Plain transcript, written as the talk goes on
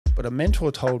but a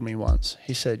mentor told me once,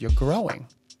 he said, you're growing.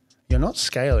 You're not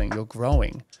scaling, you're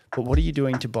growing. But what are you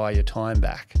doing to buy your time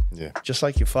back? Yeah. Just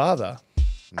like your father.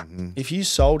 If you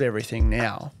sold everything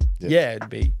now,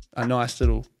 it'd be a nice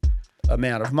little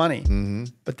amount of money.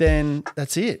 But then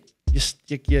that's it.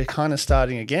 You're kind of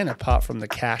starting again, apart from the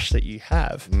cash that you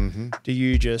have. Do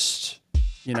you just,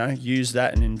 use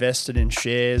that and invest it in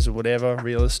shares or whatever,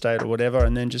 real estate or whatever,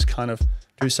 and then just kind of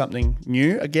do something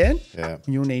new again? Yeah.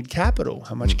 You'll need capital.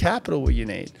 How much capital will you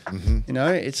need?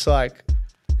 It's like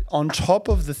on top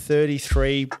of the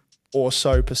 33 or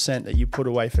so % that you put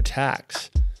away for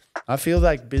tax, I feel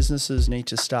like businesses need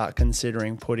to start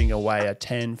considering putting away a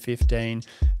 10, 15,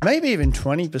 maybe even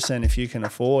 20% if you can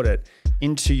afford it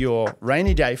into your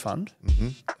rainy day fund,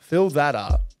 fill that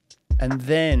up, and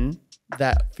then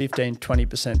that 15,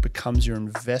 20% becomes your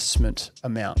investment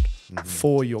amount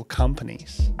for your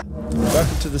companies.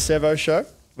 Welcome to the Sevo Show.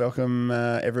 Welcome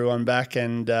everyone back,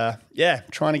 and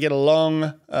trying to get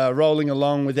along, rolling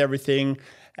along with everything.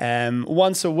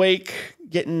 Once a week,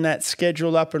 getting that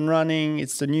schedule up and running.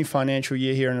 It's the new financial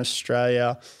year here in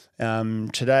Australia.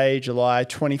 Today, July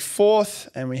 24th,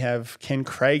 and we have Ken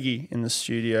Craigie in the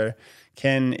studio.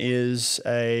 Ken is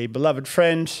a beloved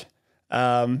friend,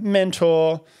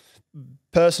 mentor,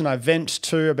 person I vent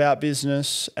to about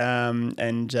business,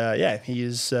 he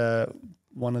is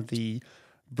one of the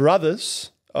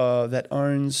brothers that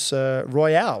owns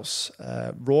Royale's.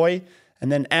 Roy,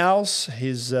 and then Al's,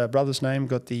 his brother's name,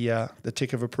 got the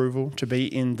tick of approval to be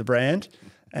in the brand,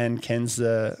 and Ken's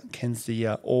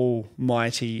the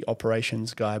almighty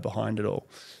operations guy behind it all.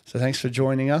 So thanks for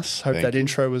joining us. Hope that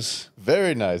intro was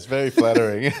very nice, very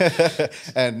flattering.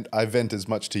 And I vent as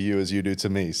much to you as you do to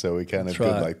me, so we kind of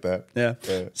good like that. Yeah.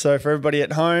 So for everybody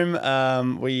at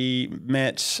home, we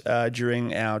met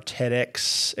during our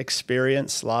TEDx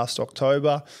experience last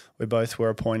October. We both were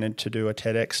appointed to do a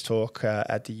TEDx talk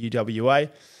at the UWA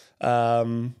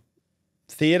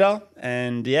theatre,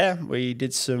 and we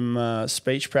did some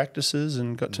speech practices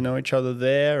and got to know each other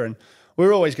there, and we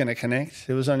were always going to connect.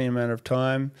 It was only a matter of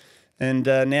time. And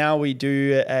now we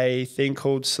do a thing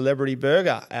called Celebrity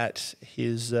Burger at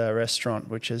his restaurant,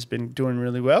 which has been doing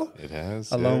really well. It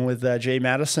has. Along with G.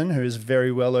 Madison, who is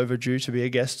very well overdue to be a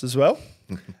guest as well.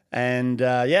 And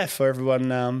for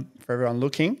everyone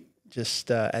looking, just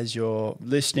as you're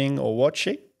listening or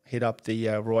watching, hit up the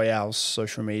Royale's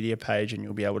social media page and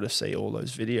you'll be able to see all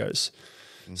those videos.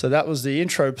 So that was the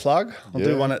intro plug. I'll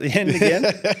do one at the end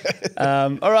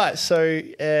again. All right. So,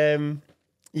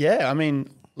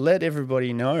 let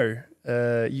everybody know.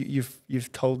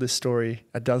 You've told this story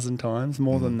a dozen times,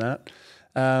 more than that.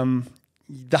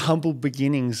 The humble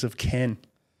beginnings of Ken.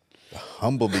 The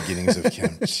humble beginnings of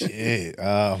Ken. Gee,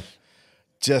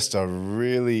 just a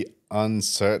really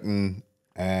uncertain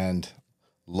and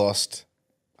lost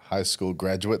high school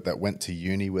graduate that went to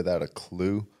uni without a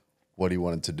clue what he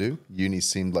wanted to do. Uni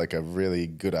seemed like a really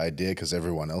good idea because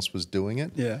everyone else was doing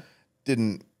it. Yeah.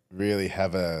 Didn't really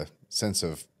have a sense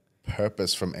of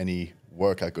purpose from any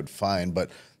work I could find,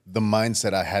 but the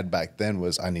mindset I had back then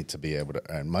was I need to be able to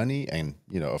earn money and,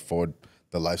 afford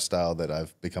the lifestyle that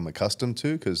I've become accustomed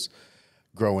to, because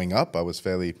growing up, I was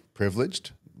fairly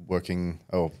privileged, living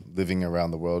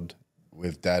around the world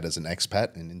with dad as an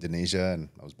expat in Indonesia, and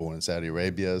I was born in Saudi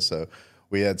Arabia, so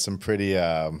we had some pretty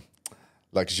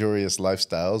luxurious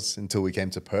lifestyles until we came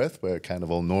to Perth, where it kind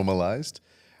of all normalized.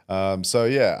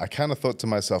 I kind of thought to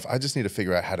myself, I just need to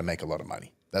figure out how to make a lot of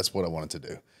money. That's what I wanted to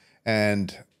do.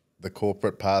 And the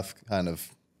corporate path kind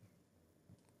of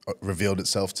revealed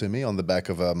itself to me on the back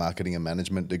of a marketing and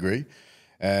management degree.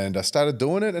 And I started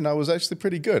doing it, and I was actually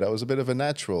pretty good. I was a bit of a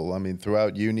natural. I mean,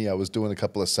 throughout uni, I was doing a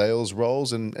couple of sales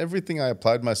roles, and everything I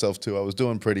applied myself to, I was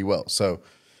doing pretty well. So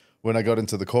when I got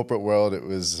into the corporate world, it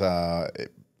was I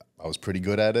was pretty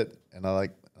good at it, and I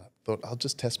thought I'll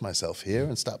just test myself here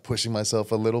and start pushing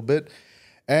myself a little bit.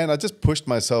 And I just pushed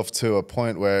myself to a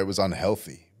point where it was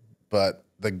unhealthy. But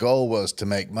the goal was to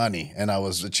make money, and I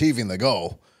was achieving the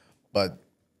goal, but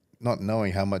not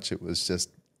knowing how much it was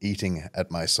just eating at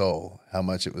my soul, how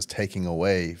much it was taking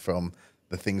away from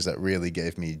the things that really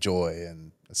gave me joy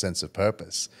and a sense of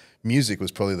purpose. Music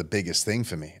was probably the biggest thing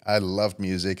for me. I loved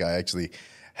music. I actually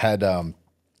had a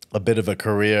bit of a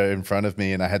career in front of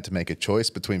me, and I had to make a choice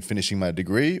between finishing my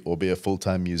degree or be a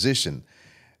full-time musician.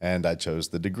 And I chose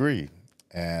the degree.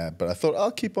 But I thought,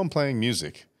 I'll keep on playing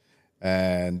music.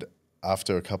 And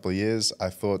after a couple of years, I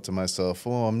thought to myself,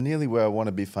 I'm nearly where I want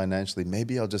to be financially.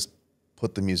 Maybe I'll just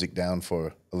put the music down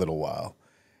for a little while.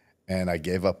 And I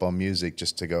gave up on music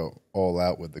just to go all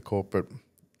out with the corporate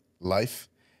life.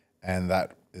 And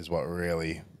that is what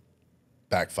really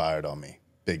backfired on me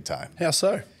big time. How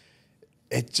so?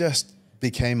 it just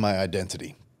became my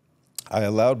identity. I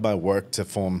allowed my work to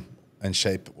form and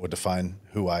shape or define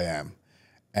who I am.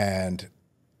 And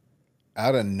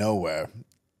out of nowhere,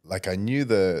 like I knew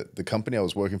the company I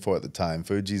was working for at the time,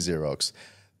 Fuji Xerox,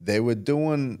 they were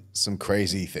doing some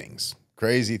crazy things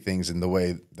in the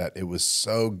way that it was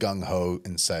so gung-ho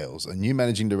in sales. A new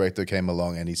managing director came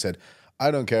along and he said, I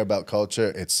don't care about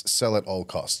culture, it's sell at all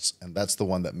costs. And that's the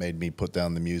one that made me put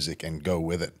down the music and go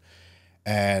with it.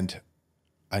 And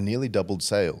I nearly doubled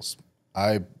sales.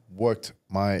 I worked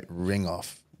my ring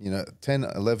off, 10,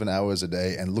 11 hours a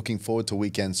day and looking forward to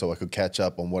weekends so I could catch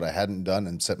up on what I hadn't done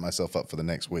and set myself up for the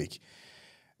next week.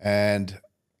 And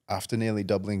after nearly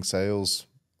doubling sales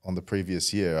on the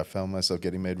previous year, I found myself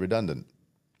getting made redundant.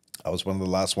 I was one of the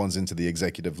last ones into the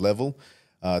executive level,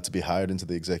 to be hired into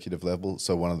the executive level,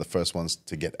 so one of the first ones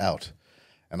to get out.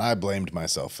 And I blamed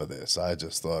myself for this. I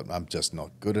just thought, I'm just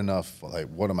not good enough. Like,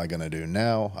 what am I going to do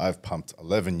now? I've pumped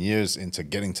 11 years into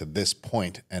getting to this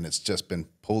point, and it's just been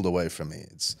pulled away from me.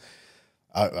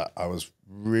 I was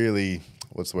really,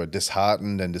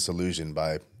 disheartened and disillusioned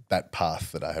by that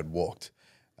path that I had walked.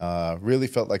 Really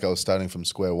felt like I was starting from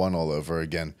square one all over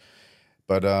again.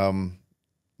 But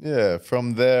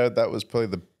from there, that was probably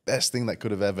the best thing that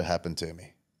could have ever happened to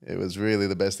me. It was really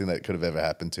the best thing that could have ever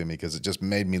happened to me because it just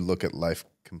made me look at life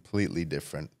completely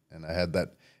different. And I had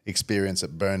that experience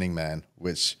at Burning Man,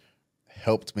 which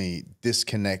helped me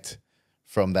disconnect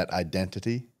from that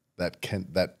identity,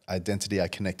 that identity I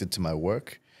connected to my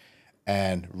work,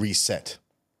 and reset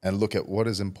and look at what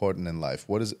is important in life.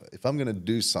 If I'm going to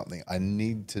do something, I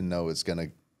need to know it's going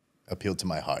to appeal to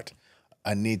my heart.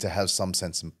 I need to have some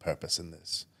sense of purpose in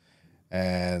this.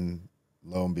 And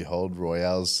lo and behold,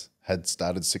 Royales had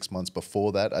started 6 months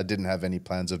before that. I didn't have any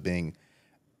plans of being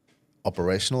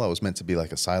operational. I was meant to be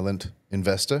like a silent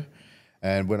investor.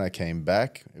 And when I came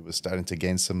back, it was starting to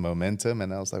gain some momentum.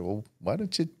 And I was like, well, why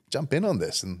don't you jump in on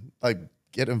this and like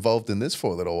get involved in this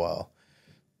for a little while?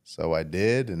 So I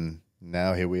did. And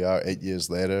now here we are 8 years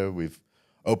later. We've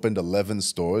opened 11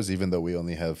 stores, even though we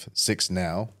only have 6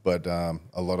 now. But a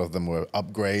lot of them were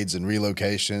upgrades and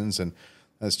relocations. And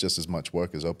that's just as much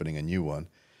work as opening a new one.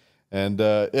 And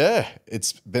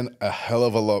it's been a hell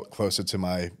of a lot closer to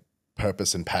my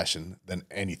purpose and passion than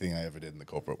anything I ever did in the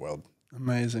corporate world.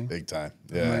 Amazing. Big time.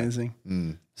 Yeah.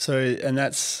 Amazing. So, and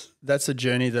that's a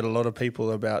journey that a lot of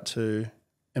people are about to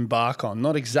embark on.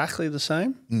 Not exactly the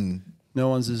same. No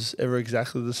one's is ever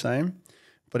exactly the same,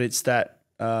 but it's that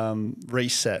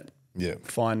reset,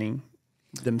 finding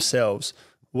themselves.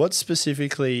 What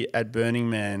specifically at Burning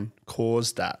Man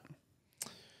caused that?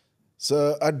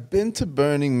 So I'd been to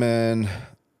Burning Man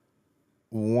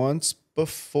once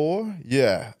before.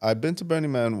 Yeah, I'd been to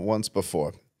Burning Man once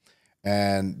before.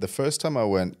 And the first time I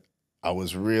went, I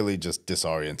was really just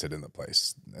disoriented in the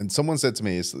place. And someone said to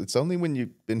me, it's only when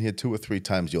you've been here 2 or 3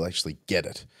 times you'll actually get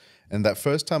it. And that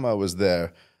first time I was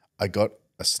there, I got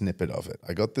a snippet of it.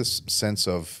 I got this sense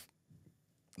of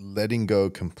letting go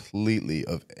completely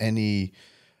of any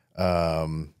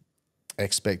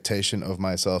expectation of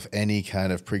myself, any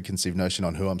kind of preconceived notion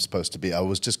on who I'm supposed to be. I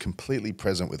was just completely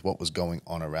present with what was going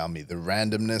on around me, the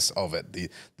randomness of it,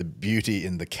 the beauty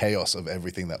in the chaos of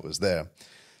everything that was there.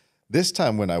 This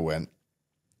time when I went,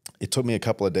 it took me a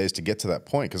couple of days to get to that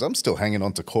point because I'm still hanging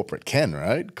on to corporate Ken,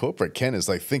 right? Corporate Ken is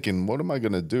like thinking, what am I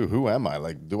going to do? Who am I?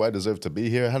 Like, do I deserve to be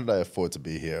here? How did I afford to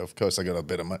be here? Of course, I got a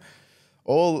bit of money.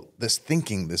 All this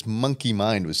thinking, this monkey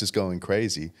mind was just going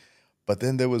crazy. But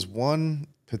then there was one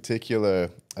particular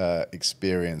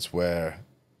experience where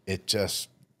the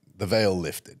veil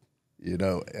lifted,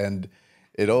 and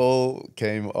it all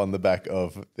came on the back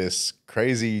of this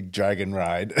crazy dragon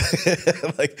ride.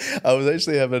 Like I was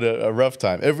actually having a rough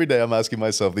time. Every day I'm asking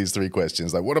myself these 3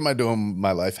 questions, like what am I doing with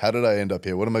my life? How did I end up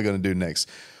here? What am I going to do next?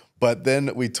 But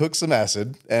then we took some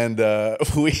acid and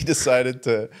we decided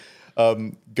to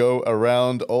go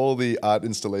around all the art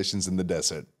installations in the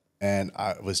desert. And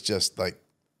I was just like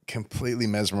completely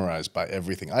mesmerized by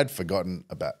everything. I'd forgotten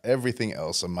about everything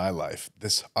else in my life.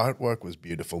 This artwork was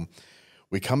beautiful.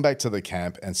 We come back to the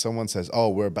camp and someone says, oh,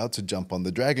 we're about to jump on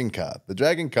the dragon car. The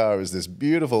dragon car is this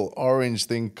beautiful orange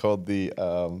thing called the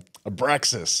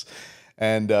Abraxas.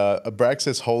 And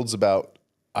Abraxas holds about,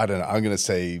 I don't know, I'm going to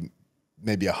say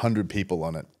maybe 100 people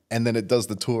on it. And then it does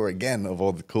the tour again of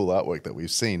all the cool artwork that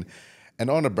we've seen. And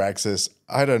on Abraxas,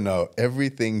 I don't know,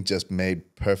 everything just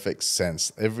made perfect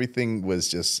sense. Everything was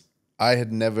just, I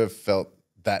had never felt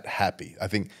that happy. I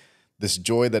think this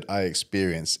joy that I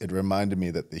experienced, it reminded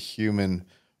me that the human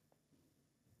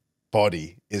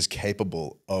body is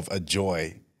capable of a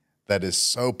joy that is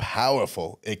so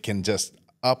powerful, it can just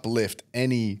uplift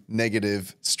any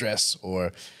negative stress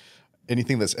or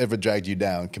anything that's ever dragged you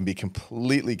down can be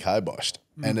completely kiboshed.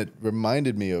 And it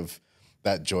reminded me of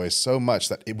that joy so much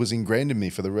that it was ingrained in me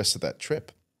for the rest of that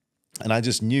trip. And I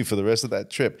just knew for the rest of that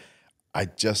trip, I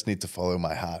just need to follow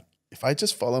my heart. If I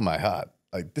just follow my heart,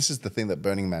 like this is the thing that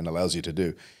Burning Man allows you to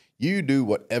do. You do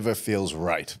whatever feels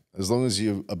right. As long as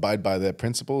you abide by their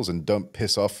principles and don't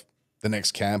piss off the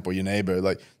next camp or your neighbor,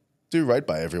 like do right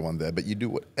by everyone there, but you do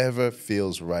whatever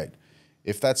feels right.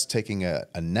 If that's taking a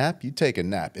nap, you take a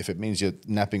nap. If it means you're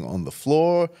napping on the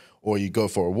floor or you go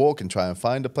for a walk and try and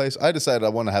find a place. I decided I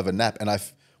want to have a nap and I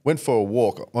went for a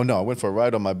walk. Oh no, I went for a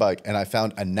ride on my bike and I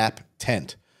found a nap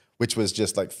tent, which was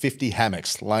just like 50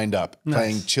 hammocks lined up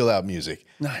playing chill out music.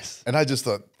 Nice. And I just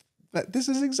thought, this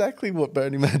is exactly what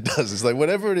Burning Man does. It's like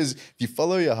whatever it is, if you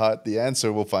follow your heart, the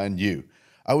answer will find you.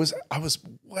 I was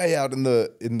way out on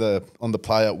the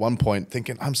playa at one point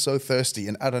thinking, I'm so thirsty,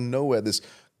 and out of nowhere this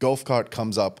golf cart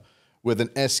comes up with an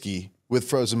esky with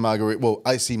frozen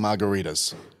icy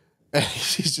margaritas. And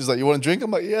she's just like, you want a drink?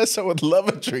 I'm like, yes, I would love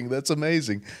a drink. That's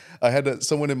amazing. I had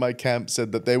someone in my camp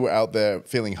said that they were out there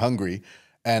feeling hungry,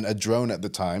 and a drone at the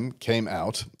time came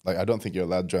out. Like, I don't think you're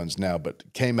allowed drones now,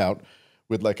 but came out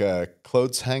with like a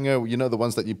clothes hanger, you know, the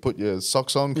ones that you put your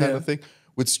socks on kind of thing,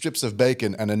 with strips of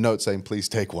bacon and a note saying, please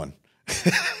take one.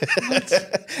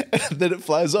 And then it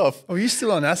flies off. Are you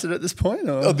still on acid at this point?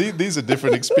 Or? Oh, these are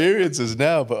different experiences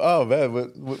now. But oh man,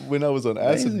 when I was on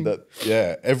acid,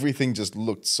 everything just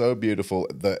looked so beautiful.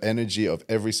 The energy of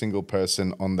every single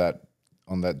person on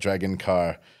that dragon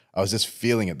car, I was just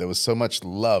feeling it. There was so much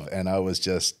love, and I was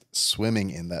just swimming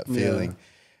in that feeling.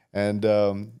 Yeah. And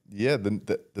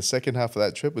the second half of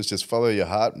that trip was just follow your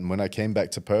heart. And when I came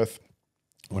back to Perth,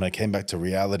 when I came back to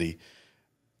reality,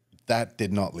 that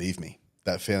did not leave me.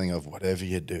 That feeling of whatever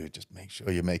you do, just make sure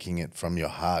you're making it from your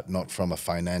heart, not from a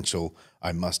financial,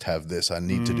 I must have this, I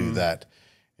need to do that,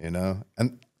 you know?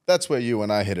 And that's where you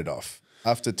and I hit it off.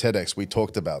 After TEDx, we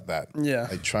talked about that. Yeah.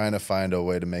 Like trying to find a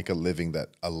way to make a living that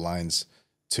aligns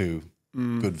to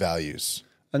good values.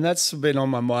 And that's been on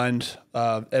my mind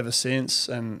ever since,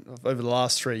 and over the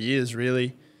last 3 years,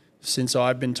 really, since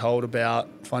I've been told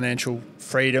about financial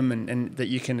freedom and that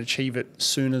you can achieve it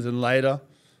sooner than later,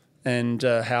 and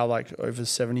how like over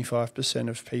 75%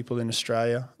 of people in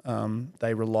Australia,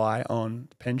 they rely on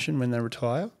pension when they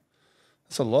retire.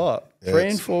 That's a lot. Yeah, 3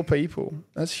 in 4 people.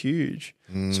 That's huge.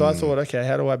 So I thought, okay,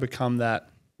 how do I become that,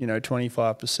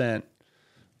 25%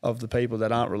 of the people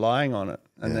that aren't relying on it?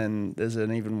 And then there's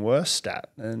an even worse stat.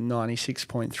 And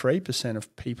 96.3%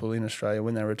 of people in Australia,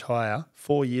 when they retire,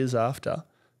 4 years after,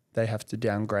 they have to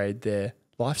downgrade their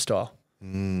lifestyle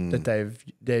that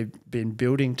they've been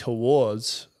building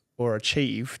towards or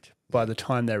achieved by the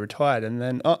time they retired. And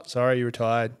then, oh, sorry, you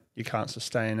retired. You can't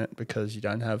sustain it because you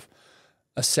don't have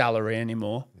a salary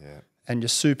anymore. Yeah. And your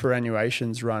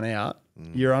superannuations run out.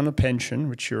 You're on a pension,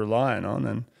 which you're relying on.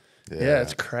 And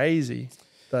it's crazy.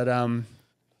 But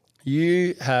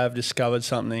you have discovered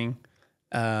something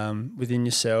within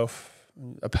yourself,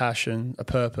 a passion, a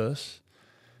purpose,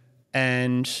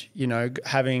 and,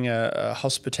 having a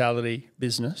hospitality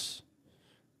business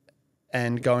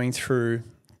and going through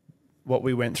what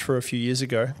we went through a few years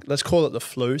ago. Let's call it the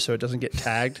flu so it doesn't get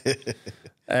tagged.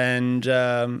 And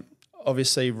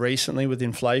obviously recently with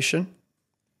inflation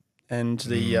and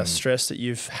the stress that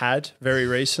you've had very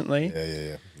recently.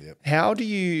 Yep. How do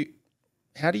you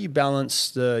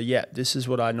balance this is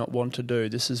what I not want to do,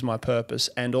 this is my purpose,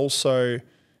 and also,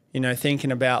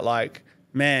 thinking about like,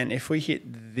 man, if we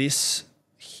hit this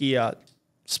here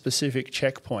specific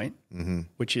checkpoint,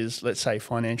 which is, let's say,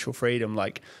 financial freedom,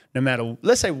 like no matter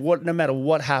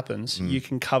what happens, you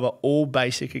can cover all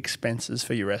basic expenses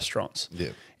for your restaurants.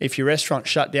 Yeah. If your restaurant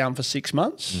shut down for 6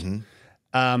 months,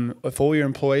 if all your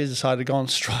employees decide to go on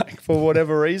strike for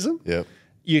whatever reason,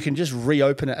 you can just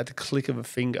reopen it at the click of a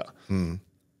finger.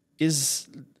 As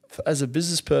a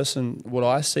business person, what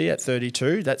I see at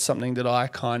 32, that's something that I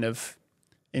kind of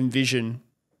envision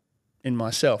in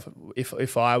myself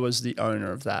if I was the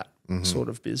owner of that sort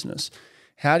of business.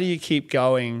 How do you keep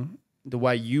going the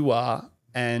way you are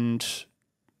and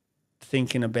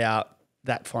thinking about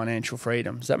that financial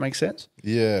freedom? Does that make sense?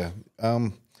 Yeah.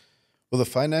 Well, the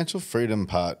financial freedom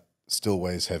part still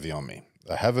weighs heavy on me.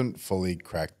 I haven't fully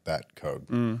cracked that code.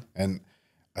 And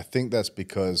I think that's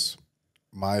because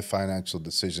my financial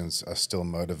decisions are still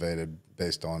motivated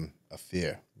based on a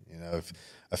fear,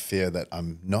 a fear that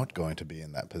I'm not going to be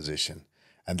in that position.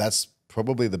 And that's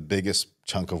probably the biggest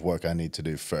chunk of work I need to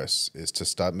do first, is to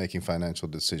start making financial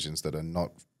decisions that are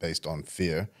not based on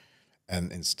fear,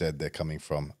 and instead they're coming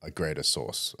from a greater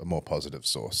source, a more positive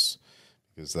source.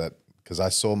 Because I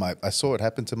saw it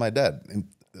happen to my dad. And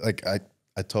like I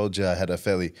told you, I had a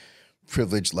fairly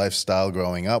privileged lifestyle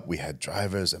growing up. We had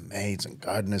drivers and maids and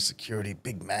gardeners, security,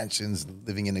 big mansions,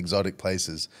 living in exotic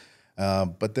places.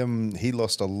 But then he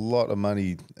lost a lot of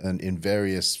money in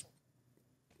various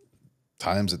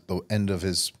times at the end of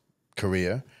his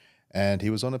career, and he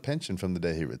was on a pension from the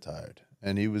day he retired.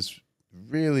 And he was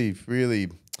really, really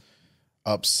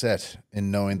upset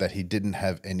in knowing that he didn't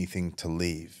have anything to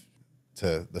leave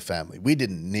to the family. We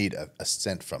didn't need a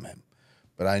cent from him,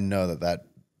 but I know that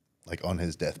like on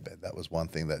his deathbed, that was one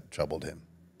thing that troubled him,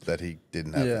 that he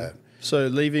didn't have that. So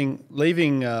leaving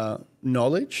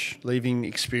knowledge, leaving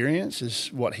experience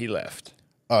is what he left.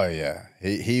 Oh yeah,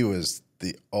 he was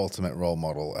the ultimate role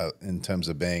model in terms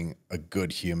of being a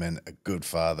good human, a good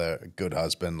father, a good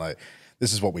husband. Like,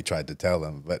 this is what we tried to tell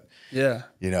him, but yeah,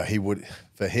 you know,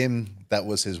 for him, that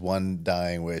was his one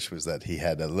dying wish, was that he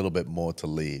had a little bit more to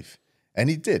leave. And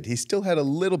he did. He still had a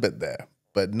little bit there,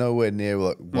 but nowhere near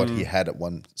what he had at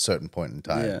one certain point in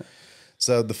time. Yeah.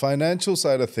 So the financial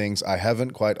side of things, I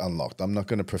haven't quite unlocked. I'm not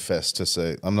going to confess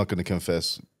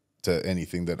to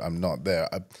anything that I'm not there.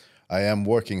 I am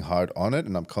working hard on it,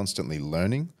 and I'm constantly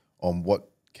learning on what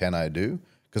can I do,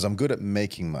 because I'm good at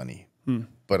making money,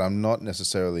 but I'm not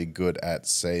necessarily good at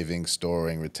saving,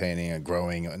 storing, retaining, and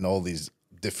growing, and all these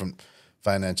different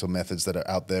financial methods that are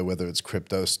out there, whether it's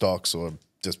crypto, stocks, or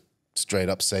just straight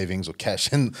up savings or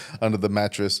cash in under the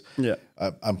mattress. Yeah.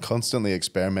 I'm constantly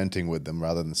experimenting with them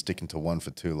rather than sticking to one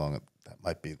for too long. That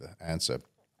might be the answer.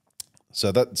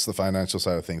 So that's the financial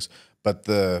side of things. But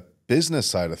the business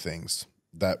side of things,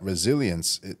 that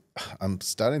resilience, I'm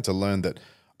starting to learn that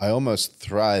I almost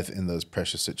thrive in those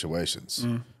pressure situations,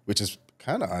 which is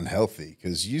kind of unhealthy,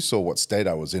 because you saw what state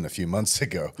I was in a few months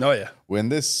ago. Oh yeah. When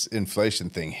this inflation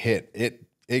thing hit,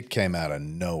 it came out of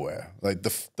nowhere. Like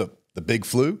the big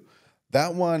flu,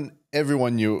 that one,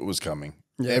 everyone knew it was coming.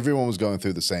 Yeah. Everyone was going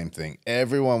through the same thing.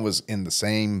 Everyone was in the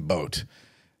same boat.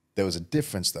 There was a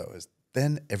difference, though, is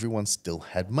then everyone still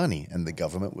had money, and the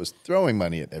government was throwing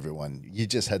money at everyone. You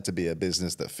just had to be a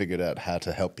business that figured out how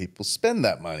to help people spend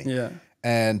that money. Yeah.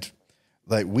 And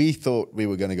like, we thought we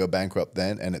were going to go bankrupt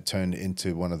then, and it turned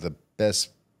into one of the best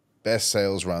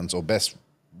sales runs, or best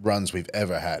runs we've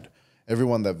ever had.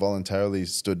 Everyone that voluntarily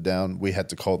stood down, we had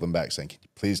to call them back saying, "Can you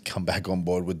please come back on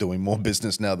board? We're doing more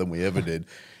business now than we ever did."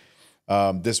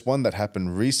 This one that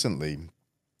happened recently,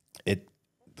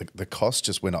 the cost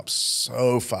just went up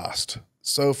so fast,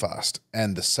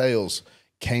 and the sales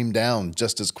came down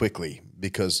just as quickly,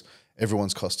 because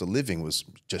everyone's cost of living was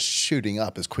just shooting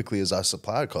up as quickly as our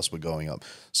supplier costs were going up.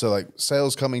 So like,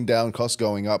 sales coming down, costs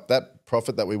going up, that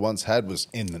profit that we once had was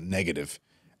in the negative,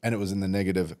 and it was in the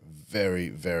negative very,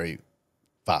 very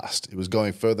fast. It was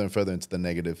going further and further into the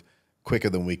negative quicker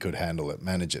than we could handle it,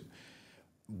 manage it.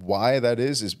 Why that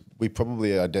is we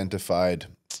probably identified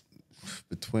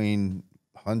between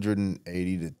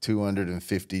 180 to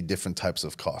 250 different types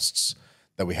of costs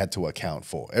that we had to account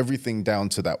for. Everything down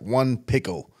to that one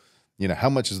pickle. You know,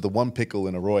 how much is the one pickle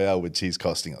in a Royale with cheese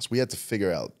costing us? We had to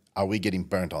figure out, are we getting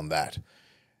burnt on that?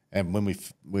 And when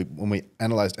we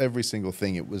analyzed every single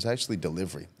thing, it was actually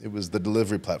delivery. It was the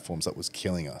delivery platforms that was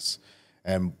killing us.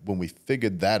 And when we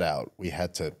figured that out, we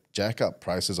had to jack up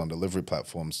prices on delivery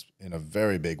platforms in a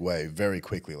very big way, very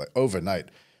quickly. Like, overnight,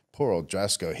 poor old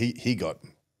Drasco, he got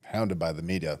hounded by the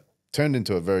media. Turned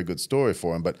into a very good story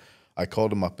for him, but I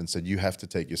called him up and said, you have to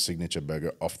take your signature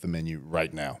burger off the menu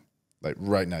right now. Like,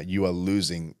 right now, you are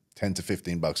losing 10 to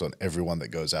 15 bucks on everyone that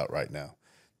goes out right now.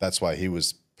 That's why he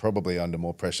was probably under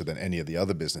more pressure than any of the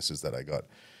other businesses that I got.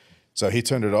 So he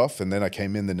turned it off, and then I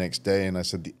came in the next day and I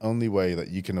said, the only way that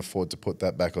you can afford to put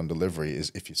that back on delivery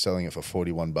is if you're selling it for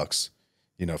 41 bucks,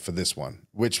 you know, for this one,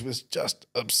 which was just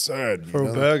absurd. For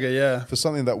a burger, yeah. For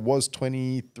something that was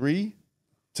 23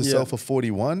 to sell for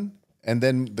 41, and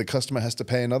then the customer has to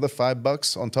pay another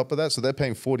 $5 on top of that. So they're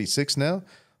paying 46 now.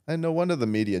 And no wonder the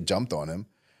media jumped on him.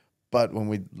 But when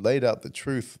we laid out the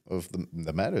truth of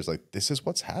the matter, it's like, this is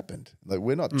what's happened. Like,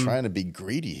 we're not trying to be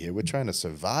greedy here. We're trying to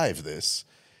survive this.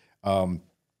 A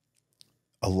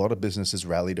lot of businesses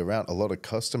rallied around. A lot of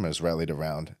customers rallied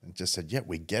around and just said, yeah,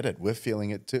 we get it. We're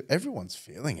feeling it too. Everyone's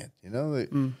feeling it, you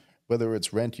know, whether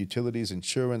it's rent, utilities,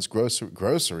 insurance,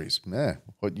 groceries. Man,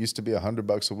 what used to be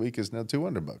 $100 a week is now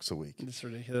 $200 a week. It's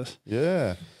ridiculous.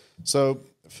 Yeah. So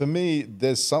for me,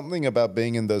 there's something about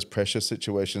being in those pressure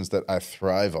situations that I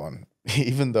thrive on,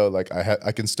 even though like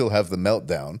I can still have the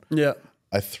meltdown. Yeah.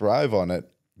 I thrive on it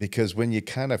because when you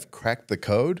kind of crack the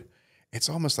code, it's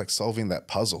almost like solving that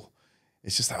puzzle.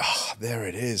 It's just like, oh, there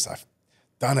it is. I've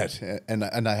done it. And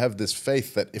I have this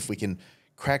faith that if we can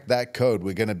crack that code,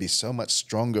 we're going to be so much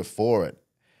stronger for it.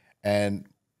 And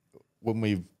when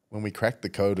we cracked the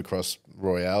code across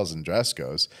Royales and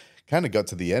Drascos, kind of got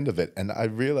to the end of it, and I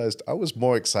realized I was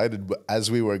more excited as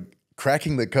we were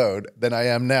cracking the code than I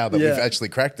am now that we've actually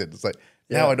cracked it. It's like,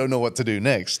 now I don't know what to do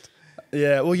next.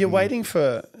 Yeah, well, you're waiting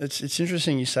for it's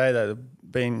interesting you say that,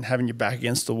 having your back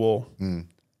against the wall.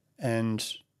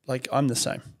 And like I'm the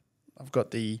same. I've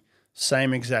got the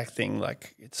same exact thing.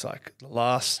 Like it's like the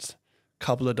last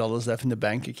couple of dollars left in the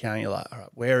bank account. You're like, all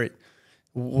right,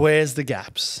 where's the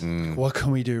gaps? What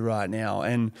can we do right now?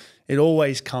 And it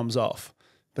always comes off,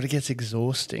 but it gets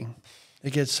exhausting.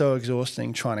 It gets so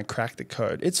exhausting trying to crack the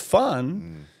code. It's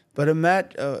fun, but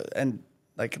and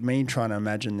like me trying to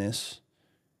imagine this,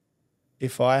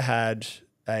 if I had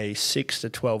a 6 to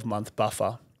 12 month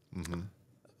buffer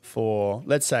for,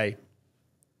 let's say,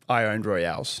 I owned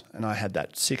Royales and I had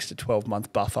that 6 to 12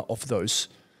 month buffer of those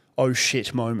oh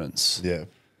shit moments. Yeah.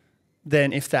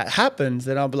 Then if that happens,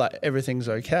 then I'll be like, everything's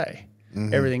okay.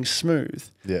 Everything's smooth.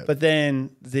 Yeah. But then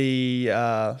the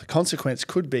consequence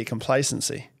could be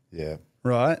complacency. Yeah.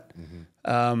 Right?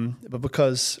 But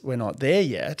because we're not there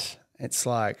yet, it's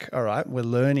like, all right, we're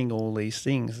learning all these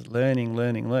things, learning.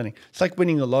 It's like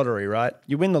winning the lottery, right?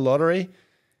 You win the lottery,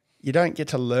 you don't get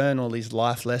to learn all these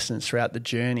life lessons throughout the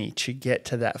journey to get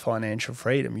to that financial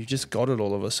freedom. You just got it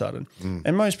all of a sudden.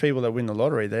 And most people that win the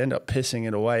lottery, they end up pissing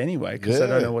it away anyway because they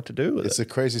don't know what to do with it. It's a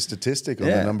crazy statistic on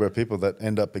the number of people that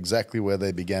end up exactly where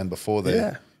they began before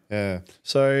they. Yeah.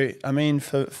 So, I mean,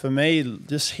 for me,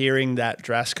 just hearing that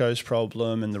Drasco's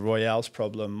problem and the Royale's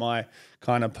problem, my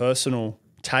kind of personal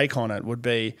take on it would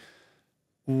be,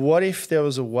 what if there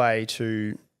was a way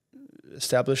to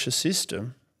establish a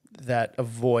system that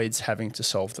avoids having to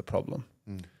solve the problem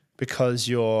because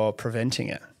you're preventing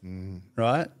it,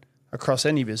 right? Across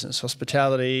any business,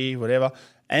 hospitality, whatever.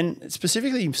 And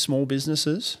specifically small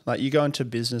businesses, like you go into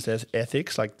business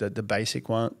ethics, like the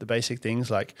basic things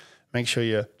like make sure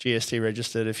you're GST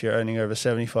registered if you're earning over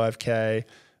 75K,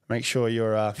 make sure you've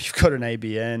got an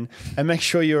ABN, and make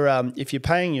sure if you're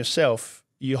paying yourself,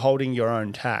 you're holding your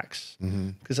own tax.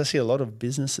 Because I see a lot of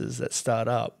businesses that start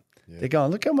up, they're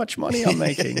going, look how much money I'm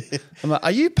making. I'm like,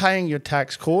 are you paying your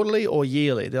tax quarterly or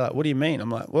yearly? They're like, what do you mean? I'm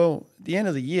like, well, at the end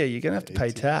of the year, you're going to have to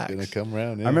pay tax. It's going to come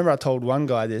around, I remember I told one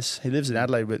guy this. He lives in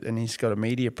Adelaide and he's got a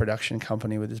media production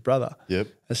company with his brother.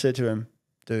 I said to him,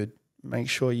 dude, make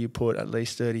sure you put at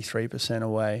least 33%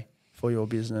 away for your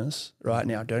business right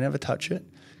now. Don't ever touch it.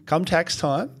 Come tax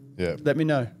time, let me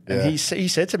know. And he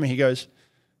said to me, he goes,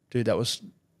 dude,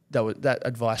 that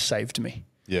advice saved me.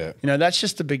 Yeah. You know, that's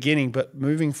just the beginning. But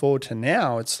moving forward to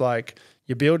now, it's like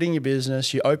you're building your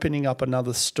business, you're opening up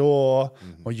another store,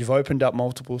 or you've opened up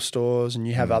multiple stores and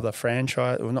you have other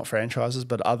not franchises,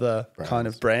 but other kind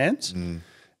of brands.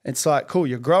 It's like, cool,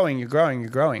 you're growing.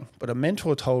 But a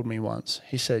mentor told me once,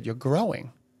 he said, you're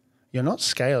growing. You're not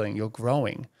scaling, you're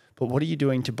growing. But what are you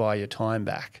doing to buy your time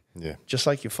back? Yeah. Just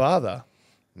like your father.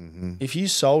 If you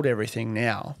sold everything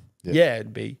now,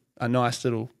 it'd be a nice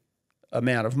little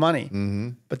amount of money.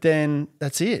 But then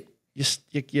that's it.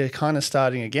 You're kind of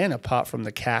starting again apart from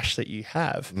the cash that you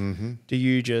have. Do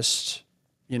you just,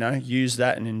 use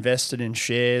that and invest it in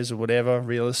shares or whatever,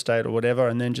 real estate or whatever,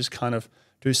 and then just kind of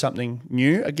do something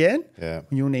new again? Yeah.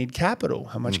 You'll need capital.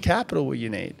 How much capital will you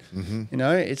need?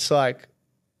 It's like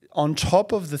on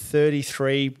top of the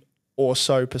 33 or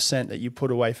so % that you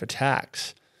put away for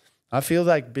tax, I feel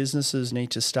like businesses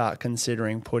need to start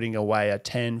considering putting away a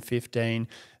 10, 15,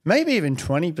 maybe even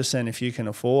 20% if you can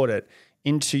afford it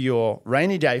into your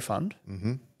rainy day fund,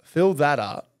 fill that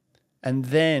up, and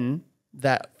then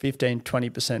that 15,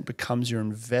 20% becomes your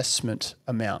investment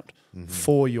amount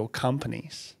for your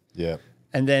companies. Yeah.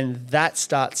 And then that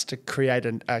starts to create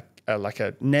like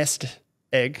a nest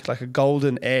egg, like a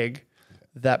golden egg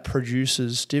that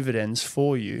produces dividends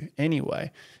for you anyway.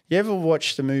 You ever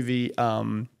watch the movie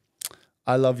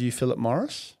I Love You, Philip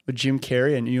Morris with Jim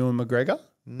Carrey and Ewan McGregor?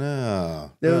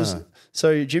 No.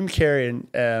 So Jim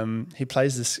Carrey, he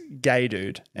plays this gay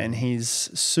dude and he's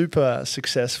super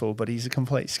successsul, but he's a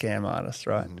complete scam artist,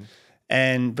 right?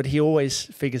 But he always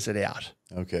figures it out.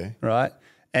 Okay. Right?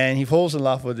 And he falls in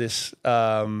love with this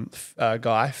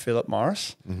guy, Philip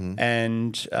Morris,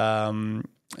 and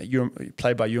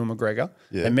played by Ewan McGregor.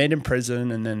 Yeah. They met in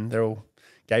prison and then they're all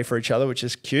gay for each other, which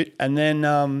is cute. And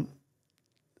then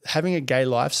having a gay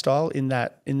lifestyle in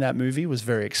that movie was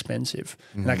very expensive.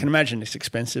 And I can imagine it's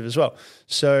expensive as well.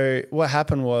 So what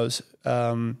happened was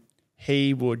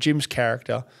Jim's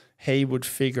character, he would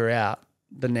figure out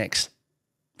the next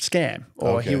scam,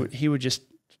 or he would just,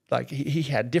 like, he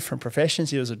had different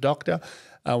professions. He was a doctor,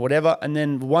 whatever. And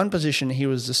then one position, he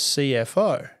was the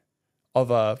CFO of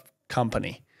a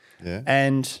company. Yeah.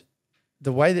 And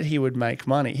the way that he would make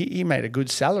money, he made a good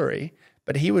salary,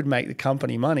 but he would make the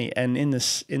company money. And in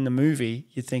the movie,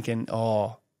 you're thinking,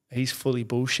 oh, he's fully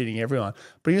bullshitting everyone.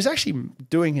 But he was actually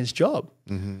doing his job.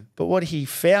 But what he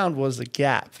found was the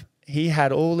gap. He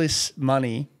had all this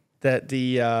money that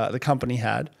the company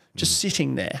had just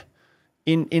sitting there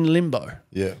in limbo.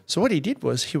 Yeah. So what he did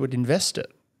was he would invest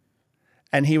it,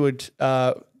 and he would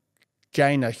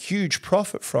gain a huge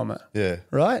profit from it. Yeah.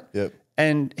 Right? Yep.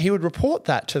 And he would report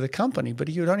that to the company, but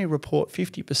he would only report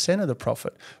 50% of the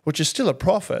profit, which is still a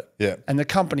profit. Yeah. And the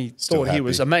company Still thought he happy.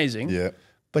 was amazing. Yeah.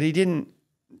 But he didn't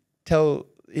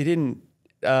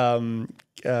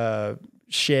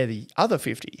share the other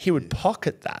 50. He would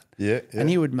pocket that. Yeah. And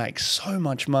he would make so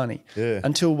much money. Yeah.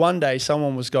 Until one day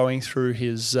someone was going through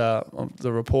his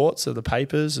the reports of the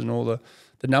papers and all the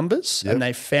numbers, and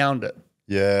they found it.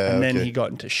 Yeah. And then he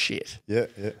got into shit. Yeah.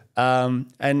 Yeah.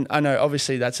 And I know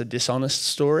obviously that's a dishonest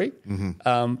story,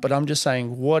 but I'm just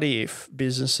saying, what if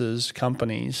businesses,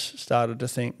 companies started to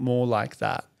think more like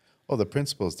that? Well, the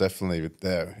principle's definitely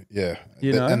there. Yeah.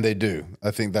 You know? And they do.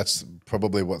 I think that's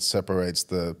probably what separates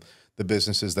the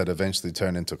businesses that eventually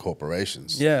turn into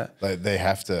corporations. Yeah. Like they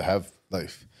have to have,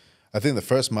 like, I think the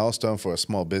first milestone for a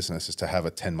small business is to have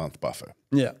a 10-month buffer.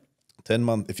 Yeah.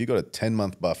 10-month, if you got a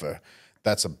 10-month buffer,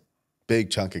 that's a big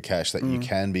chunk of cash that you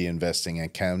can be investing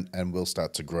and will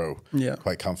start to grow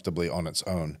quite comfortably on its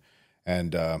own.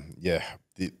 And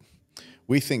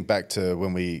we think back to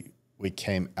when we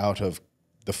came out of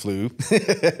the flu,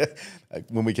 like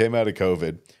when we came out of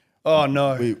COVID. Oh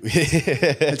no,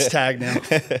 it's tagged now.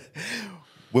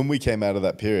 When we came out of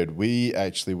that period, we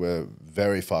actually were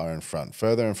very far in front,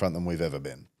 further in front than we've ever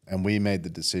been. And we made the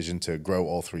decision to grow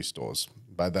all 3 stores.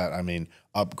 By that, I mean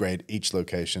upgrade each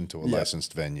location to a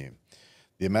licensed venue.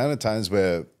 The amount of times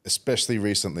where, especially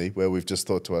recently, where we've just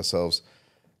thought to ourselves,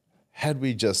 had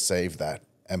we just saved that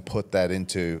and put that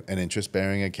into an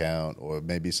interest-bearing account or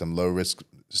maybe some low-risk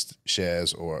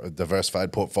shares or a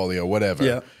diversified portfolio,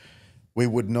 whatever, we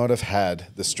would not have had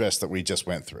the stress that we just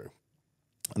went through.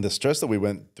 And the stress that we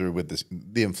went through with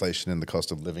the inflation and the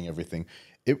cost of living, everything,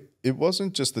 it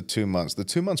wasn't just the 2 months. The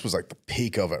 2 months was like the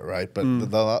peak of it, right? But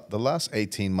the last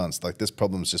 18 months, like this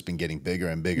problem's just been getting bigger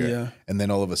and bigger. Yeah. And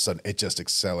then all of a sudden, it just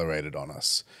accelerated on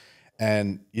us.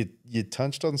 And you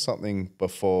touched on something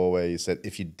before where you said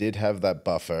if you did have that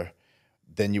buffer,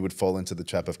 then you would fall into the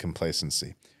trap of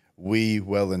complacency. We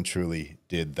well and truly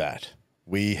did that.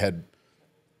 We had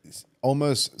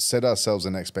almost set ourselves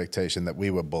an expectation that we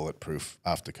were bulletproof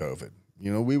after COVID.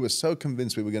 You know, we were so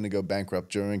convinced we were going to go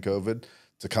bankrupt during COVID.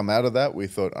 To come out of that, we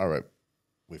thought, all right,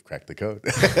 we've cracked the code.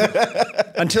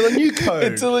 Until a new code.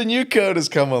 Until a new code has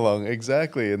come along.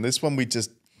 Exactly. And this one, we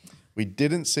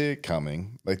didn't see it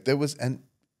coming. Like there was, and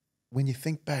when you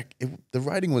think back, the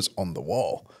writing was on the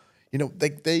wall. You know,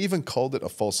 they even called it a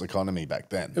false economy back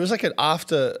then. It was like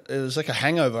a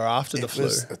hangover after the flu. It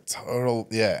was a total,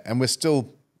 and we're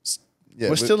still... Yeah,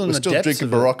 we're still drinking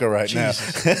Barocca right now.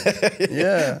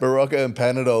 Yeah. Barocca and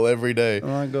Panadol every day. Oh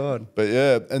my God. But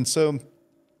yeah, and so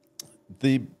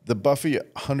the buffer, you're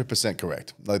 100%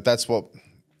 correct. Like that's what,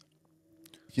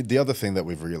 the other thing that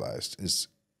we've realized is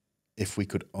if we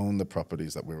could own the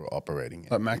properties that we were operating in.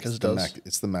 Like Macca's does.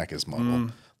 It's the Macca's model.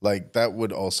 Like that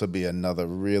would also be another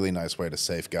really nice way to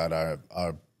safeguard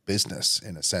our business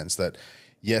in a sense that,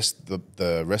 yes,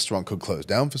 the restaurant could close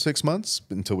down for 6 months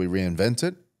until we reinvent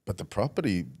it, but the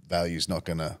property value is not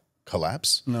going to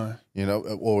collapse. No. You know,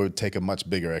 or take a much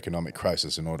bigger economic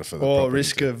crisis in order for the or property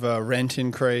risk of rent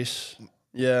increase.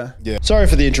 Yeah. Yeah. Sorry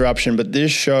for the interruption, but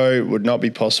this show would not be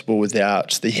possible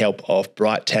without the help of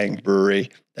Bright Tank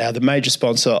Brewery. They are the major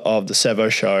sponsor of the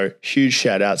Sevo Show. Huge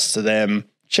shout outs to them.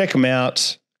 Check them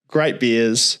out. Great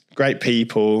beers, great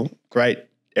people, great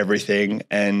everything.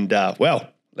 And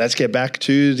let's get back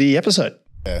to the episode.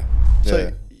 Yeah.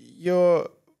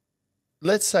 So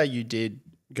let's say you did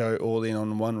go all in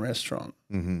on one restaurant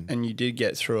and you did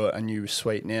get through it and you were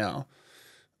sweet now.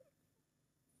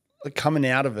 Like coming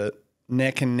out of it,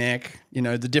 neck and neck, you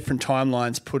know, the different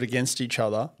timelines put against each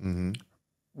other,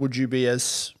 would you be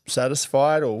as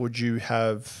satisfied or would you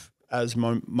have as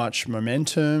much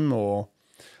momentum or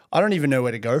I don't even know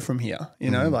where to go from here,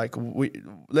 you know, like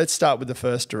let's start with the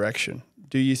first direction.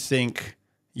 Do you think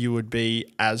you would be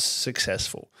as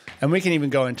successful? And we can even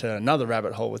go into another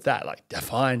rabbit hole with that, like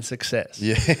define success.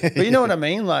 Yeah. But you know what I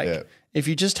mean? Like if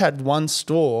you just had one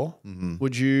store,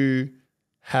 would you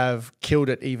have killed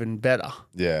it even better?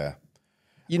 Yeah.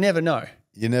 You never know.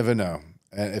 You never know.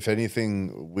 And if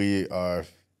anything, we're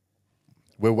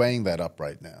weighing that up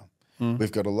right now.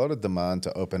 We've got a lot of demand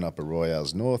to open up a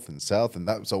Royales North and South, and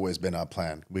that's always been our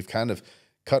plan. We've kind of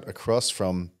cut across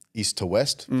from east to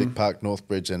west, Vic Park,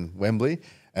 Northbridge, and Wembley,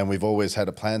 And we've always had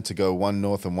a plan to go one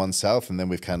north and one south, and then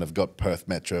we've kind of got Perth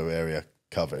metro area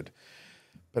covered.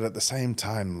 But at the same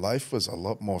time, life was a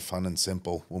lot more fun and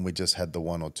simple when we just had the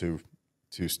one or two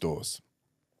stores.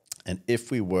 And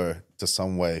if we were to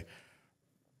some way,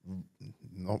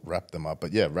 not wrap them up,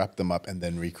 but yeah, wrap them up and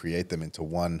then recreate them into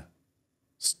one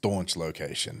staunch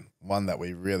location, one that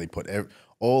we really put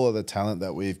all of the talent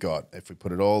that we've got, if we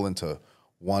put it all into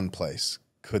one place,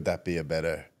 could that be a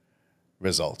better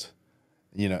result?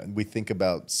 You know, we think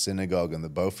about Synagogue and the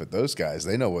Beaufort. Those guys,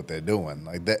 they know what they're doing.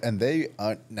 And they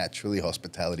aren't naturally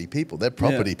hospitality people. They're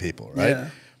property people, right? Yeah.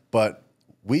 But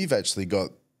we've actually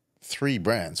got 4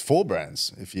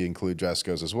 brands, if you include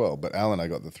Drasco's as well. But Al and I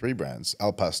got the 3 brands,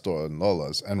 Al Pastor and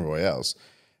Lola's and Royale's.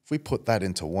 If we put that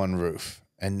into one roof,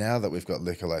 and now that we've got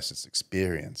liquor license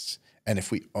experience, and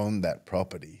if we own that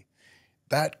property,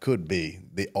 that could be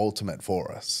the ultimate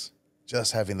for us.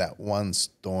 Just having that one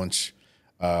staunch...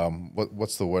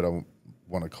 what's the word I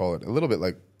want to call it? A little bit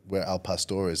like where Al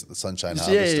Pastor is at the Sunshine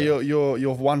Harvester. Yeah,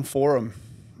 you're one forum.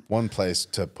 One place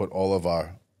to put all of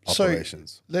our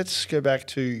operations. So let's go back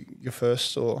to your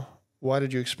first store. Why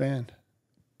did you expand?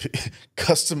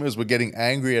 Customers were getting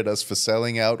angry at us for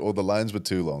selling out, or the lines were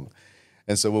too long.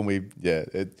 And so when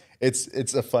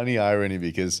it's a funny irony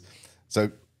because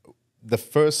the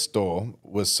first store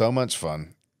was so much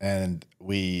fun, and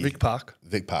Vic Park.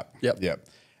 Yep.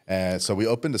 So we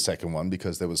opened a second one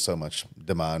because there was so much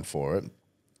demand for it,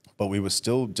 but we were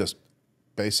still just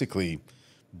basically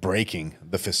breaking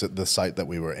the site that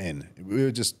we were in. We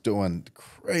were just doing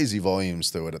crazy volumes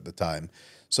through it at the time.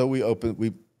 So we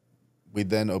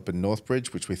then opened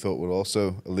Northbridge, which we thought would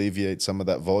also alleviate some of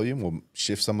that volume, or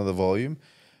shift some of the volume.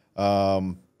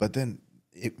 But then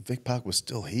Vic Park was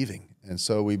still heaving, and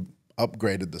so we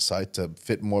upgraded the site to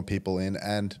fit more people in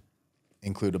and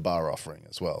include a bar offering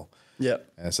as well. Yeah.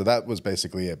 And so that was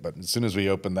basically it. But as soon as we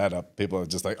opened that up, people are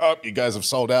just like, oh, you guys have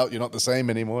sold out. You're not the same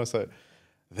anymore. So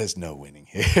there's no winning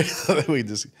here. We're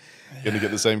just going to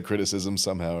get the same criticism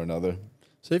somehow or another.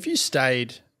 So if you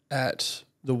stayed at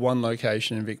the one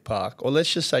location in Vic Park, or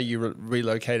let's just say you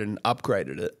relocated and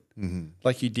upgraded it,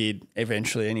 like you did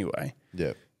eventually anyway.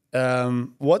 Yeah.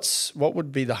 What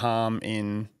would be the harm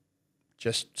in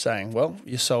just saying, well,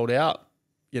 you sold out?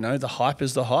 You know, the hype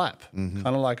is the hype. Kind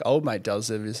of like Old Mate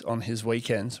does on his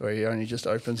weekends, where he only just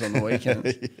opens on the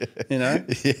weekends. You know,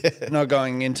 not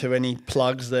going into any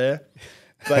plugs there.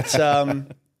 But,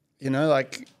 you know,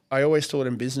 like I always thought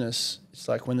in business, it's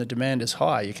like when the demand is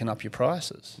high, you can up your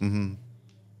prices.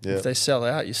 Yeah. If they sell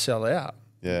out, you sell out.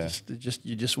 Yeah.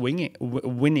 You're just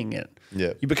winning it.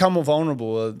 Yeah. You become more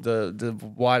vulnerable the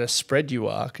wider spread you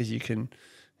are, because you can...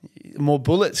 more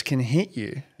bullets can hit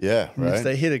you. Yeah, and right. if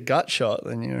they hit a gut shot,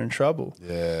 then you're in trouble.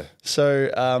 Yeah. So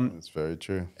that's very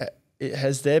true.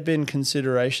 Has there been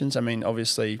considerations? I mean,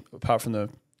 obviously, apart from the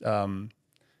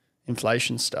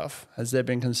inflation stuff, has there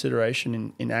been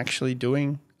consideration in actually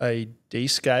doing a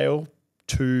descale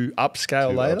to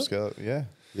upscale later? Upscale,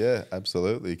 yeah,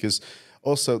 absolutely. Because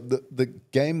also the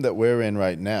game that we're in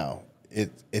right now,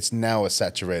 it's now a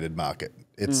saturated market.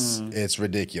 It's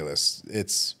ridiculous.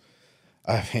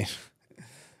 I mean,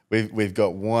 we've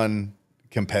got one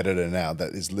competitor now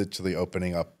that is literally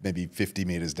opening up maybe 50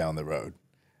 meters down the road.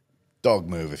 Dog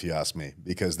move, if you ask me,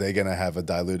 because they're going to have a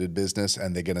diluted business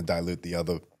and they're going to dilute the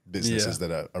other businesses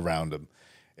that are around them.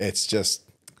 It's just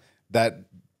that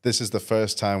this is the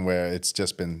first time where it's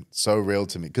just been so real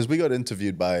to me, because we got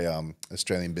interviewed by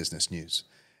Australian Business News,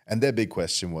 and their big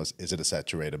question was, is it a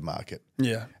saturated market?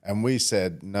 Yeah. And we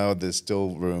said, no, there's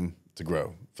still room to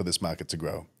grow, for this market to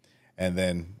grow. And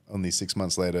then only 6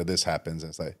 months later, this happens,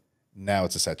 and it's like, now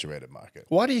it's a saturated market.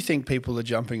 Why do you think people are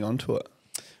jumping onto it?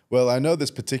 Well, I know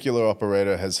this particular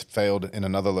operator has failed in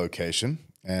another location,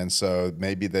 and so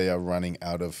maybe they are running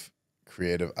out of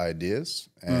creative ideas,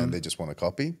 and they just want to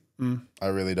copy. I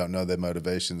really don't know their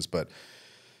motivations, but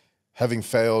having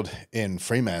failed in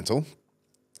Fremantle,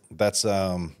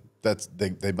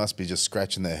 they must be just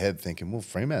scratching their head thinking, well,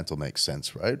 Fremantle makes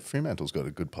sense, right? Fremantle's got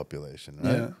a good population,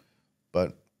 right? Yeah.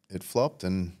 But it flopped,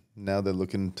 and now they're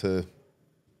looking to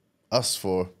us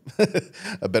for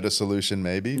a better solution,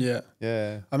 maybe.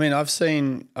 Yeah. I mean, I've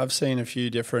seen a few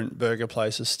different burger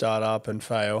places start up and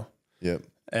fail. Yep.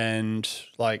 And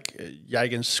like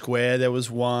Yagan Square, there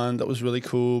was one that was really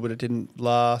cool, but it didn't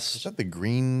last. Is that the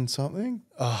green something?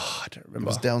 Oh, I don't remember.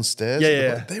 It was downstairs.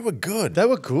 Yeah. They were good.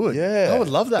 Yeah. I would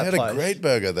love that place. They had a great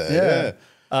burger there.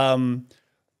 Yeah.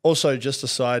 Also, just a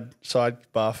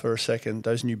sidebar for a second,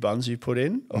 those new buns you put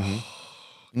in,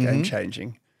 game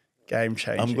changing. Game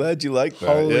changing. I'm glad you like that.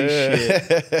 Holy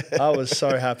shit. I was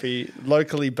so happy.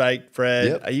 Locally baked bread.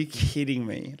 Yep. Are you kidding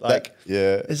me? Like,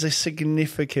 Yeah. there's a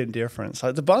significant difference.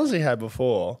 Like the buns we had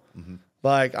before,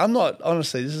 like I'm not,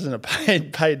 honestly, this isn't a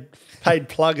paid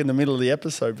plug in the middle of the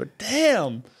episode, but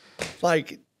damn,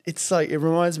 like it's like, it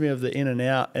reminds me of the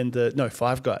In-N-Out and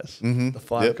Five Guys, the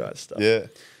Five Guys stuff. Yeah.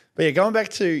 But yeah, going back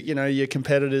to, your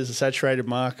competitors, the saturated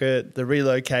market, the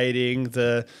relocating,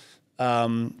 the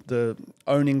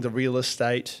owning the real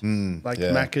estate, like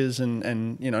Macca's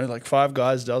and like Five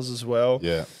Guys does as well.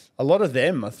 Yeah. A lot of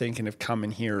them are thinking of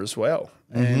coming here as well.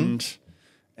 And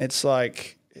it's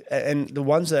like, and the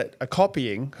ones that are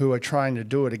copying who are trying to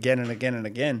do it again and again and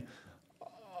again,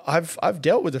 I've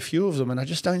dealt with a few of them and I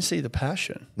just don't see the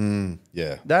passion.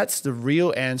 Yeah. That's the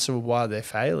real answer of why they're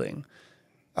failing.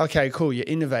 Okay, cool. You're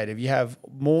innovative. You have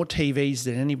more TVs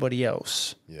than anybody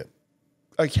else. Yeah.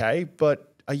 Okay,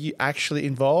 but are you actually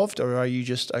involved or are you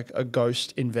just a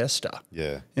ghost investor?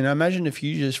 Yeah. Imagine if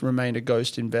you just remained a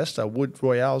ghost investor, would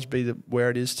Royales be where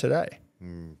it is today?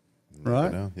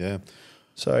 Right? Know. Yeah.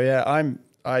 So yeah,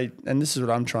 and this is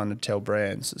what I'm trying to tell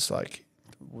brands. It's like,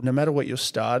 no matter what you're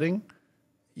starting,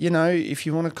 if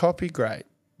you want to copy, great,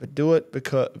 but do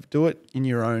it in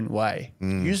your own way.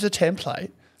 Use the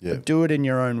template, but do it in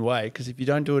your own way. Because if you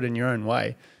don't do it in your own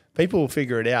way, people will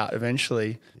figure it out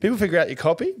eventually. People figure out your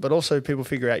copy, but also people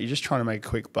figure out you're just trying to make a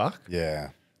quick buck. Yeah.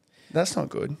 That's not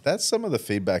good. That's some of the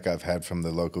feedback I've had from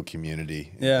the local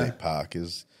community in Vic Park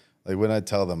is like when I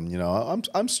tell them,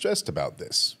 I'm stressed about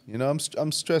this.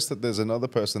 I'm stressed that there's another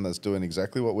person that's doing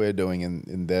exactly what we're doing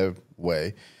in their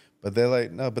way. But they're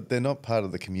like, no, but they're not part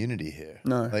of the community here.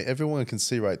 No. Like everyone can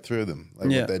see right through them, like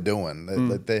what they're doing.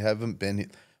 Like they haven't been,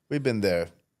 we've been there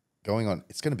going on,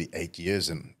 it's going to be 8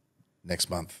 years next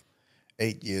month.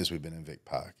 8 years we've been in Vic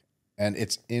Park. And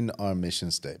it's in our mission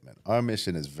statement. Our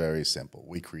mission is very simple.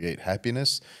 We create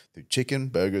happiness through chicken,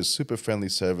 burgers, super friendly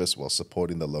service while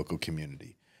supporting the local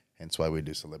community. Hence why we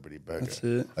do Celebrity Burger. That's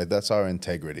it. Like that's our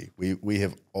integrity. We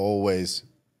have always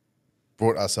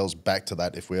brought ourselves back to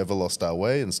that. If we ever lost our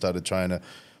way and started trying to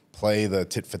play the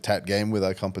tit for tat game with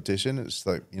our competition, it's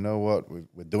like, you know what,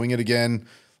 we're doing it again.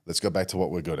 Let's go back to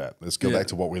what we're good at. Let's go back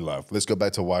to what we love. Let's go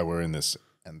back to why we're in this.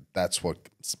 And that's what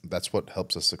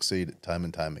helps us succeed time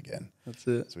and time again. That's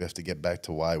it. So we have to get back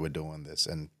to why we're doing this.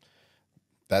 And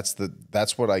that's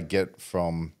what I get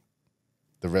from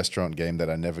the restaurant game that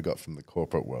I never got from the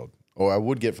corporate world. Or I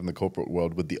would get from the corporate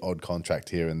world with the odd contract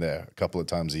here and there a couple of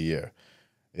times a year.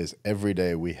 Is every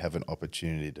day we have an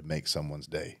opportunity to make someone's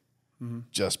day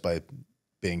just by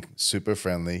being super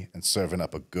friendly and serving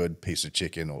up a good piece of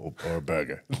chicken or a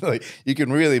burger. Like you can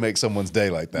really make someone's day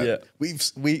like that. Yeah.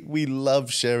 We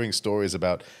love sharing stories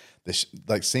about this,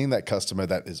 like seeing that customer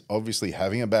that is obviously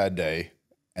having a bad day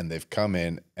and they've come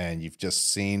in and you've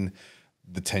just seen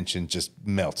the tension just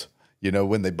melt.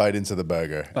 When they bite into the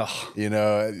burger,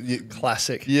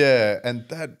 classic. Yeah. And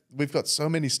that we've got so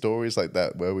many stories like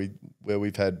that where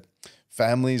we've had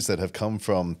families that have come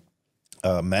from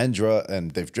Mandurah and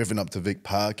they've driven up to Vic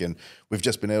Park and we've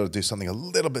just been able to do something a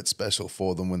little bit special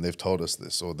for them when they've told us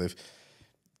this, or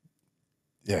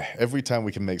every time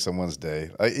we can make someone's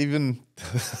day.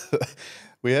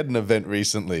 We had an event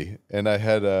recently and I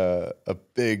had a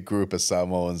big group of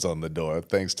Samoans on the door,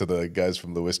 thanks to the guys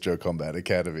from the Wistro Combat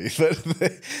Academy.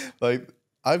 But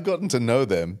I've gotten to know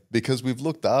them because we've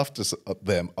looked after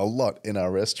them a lot in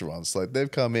our restaurants. Like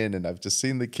they've come in and I've just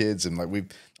seen the kids and like we've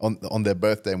on their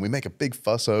birthday and we make a big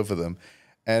fuss over them.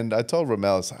 And I told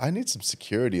Ramel, I need some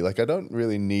security. Like I don't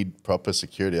really need proper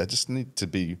security. I just need to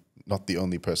be not the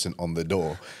only person on the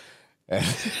door. And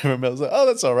Ramel's like, oh,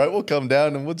 that's all right. We'll come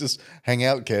down and we'll just hang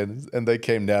out, Ken. And they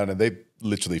came down and they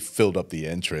literally filled up the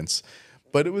entrance.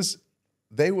 But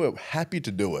they were happy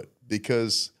to do it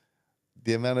because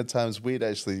the amount of times we'd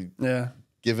actually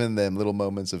given them little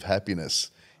moments of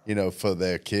happiness, for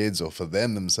their kids or for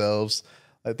them themselves.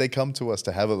 Like they come to us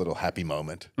to have a little happy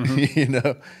moment,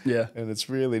 Yeah. And it's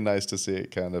really nice to see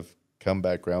it kind of come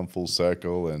back around full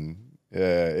circle. And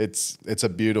it's a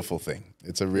beautiful thing.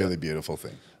 It's a really beautiful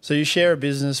thing. So you share a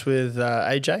business with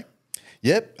AJ?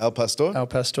 Yep, Al Pastor. Al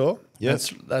Pastor. Yep.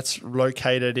 That's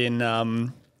located in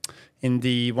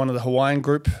the one of the Hawaiian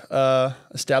group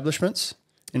establishments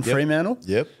in Fremantle.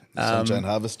 Yep. Sunshine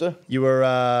Harvester. You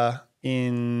were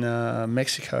in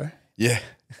Mexico. Yeah.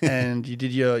 And you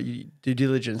did your due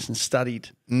diligence and studied.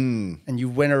 And you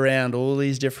went around all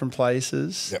these different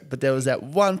places. Yep. But there was that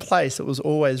one place that was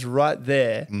always right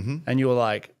there. And you were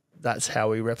like, that's how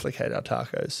we replicate our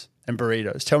tacos and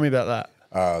burritos. Tell me about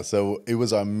that. So it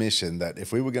was our mission that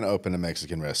if we were going to open a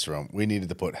Mexican restaurant, we needed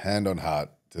to put hand on heart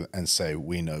and say,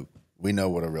 we know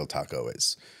what a real taco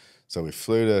is. So we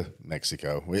flew to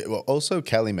Mexico. Well, also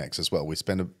Cali-Mex as well. We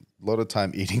spent a lot of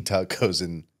time eating tacos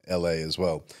in LA as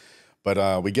well.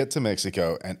 But we get to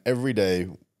Mexico, and every day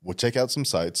we'll check out some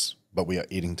sites, but we are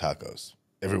eating tacos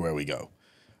everywhere we go.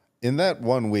 In that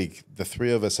 1 week, the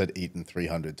three of us had eaten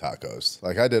 300 tacos.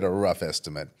 Like, I did a rough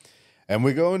estimate. And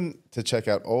we're going to check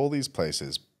out all these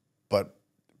places, but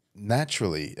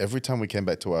naturally, every time we came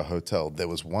back to our hotel, there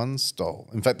was one stall.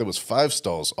 In fact, there was 5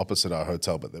 stalls opposite our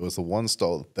hotel, but there was the one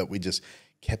stall that we just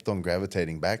kept on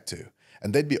gravitating back to.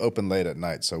 And they'd be open late at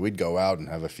night, so we'd go out and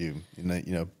have a few,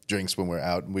 drinks when we're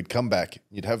out, and we'd come back.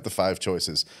 You'd have the 5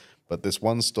 choices, but this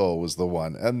one stall was the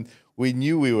one. And we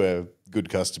knew we were good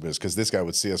customers because this guy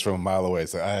would see us from a mile away.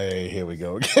 So, hey, here we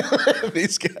go again.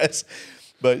 These guys.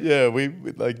 But yeah, we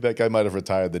like that guy might have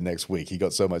retired the next week. He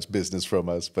got so much business from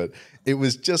us, but it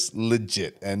was just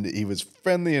legit. And he was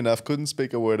friendly enough, couldn't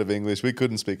speak a word of English. We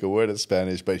couldn't speak a word of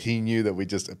Spanish, but he knew that we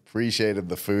just appreciated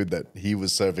the food that he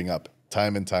was serving up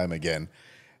time and time again.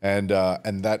 And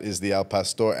that is the al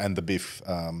pastor, and the beef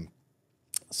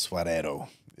suadero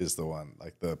is the one,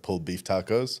 like the pulled beef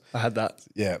tacos. I had that.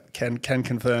 Yeah. Can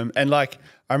confirm. And like,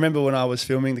 I remember when I was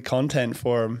filming the content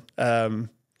for him,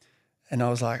 and I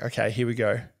was like, okay, here we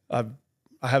go. I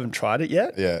haven't tried it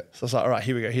yet. Yeah. So I was like, all right,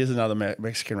 here we go. Here's another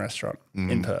Mexican restaurant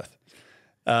in Perth.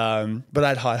 But I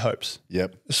had high hopes.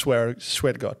 Yep. I swear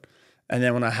to God. And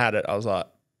then when I had it, I was like,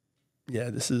 yeah,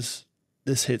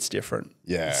 this hits different.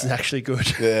 Yeah. This is actually good.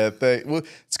 Yeah. Well,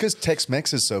 it's because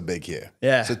Tex-Mex is so big here.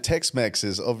 Yeah. So Tex-Mex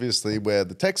is obviously where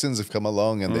the Texans have come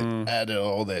along and they've added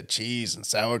all their cheese and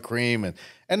sour cream,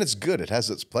 and it's good. It has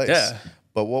its place. Yeah.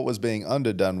 But what was being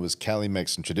underdone was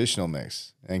Cali-Mex and traditional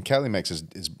Mex. And Cali-Mex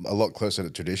is a lot closer to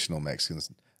traditional Mexican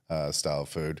style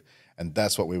food. And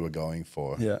that's what we were going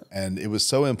for. Yeah. And it was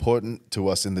so important to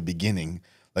us in the beginning.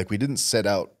 Like, we didn't set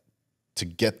out to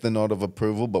get the nod of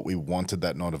approval, but we wanted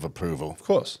that nod of approval. Of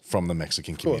course. From the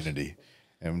Mexican community.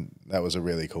 And that was a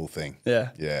really cool thing.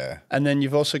 Yeah. Yeah. And then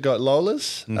you've also got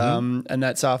Lola's, and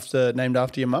that's named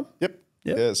after your mum? Yep.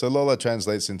 Yep. Yeah, so Lola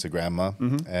translates into grandma,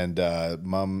 and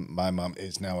my mum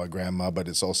is now a grandma, but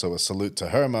it's also a salute to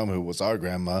her mum, who was our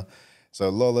grandma. So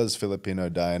Lola's Filipino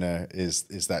Diner is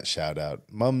that shout out.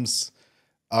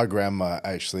 Our grandma,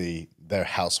 actually, their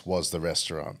house was the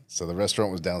restaurant. So the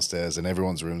restaurant was downstairs, and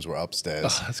everyone's rooms were upstairs.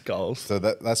 Oh, that's gold. So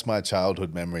that's my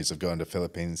childhood memories of going to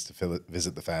Philippines to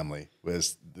visit the family.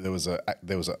 Was there was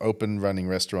an open running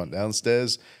restaurant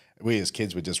downstairs. We as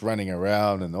kids were just running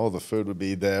around, and all the food would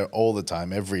be there all the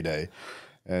time, every day.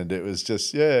 And it was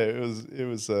just, it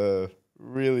was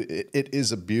really, it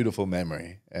is a beautiful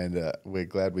memory. And we're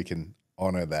glad we can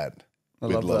honor that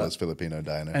with Lola's Filipino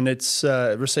Diner. And it's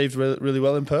received really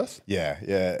well in Perth? Yeah.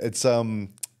 It's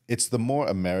the more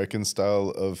American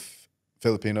style of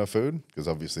Filipino food, because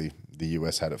obviously the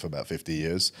US had it for about 50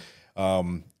 years.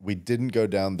 We didn't go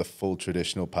down the full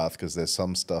traditional path because there's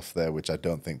some stuff there which I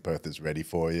don't think Perth is ready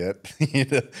for yet.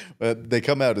 But they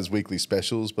come out as weekly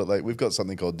specials, but like, we've got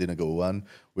something called Dinaguan,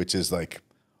 which is like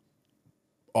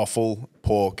offal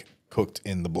pork cooked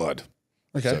in the blood.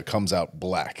 Okay. So it comes out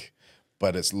black,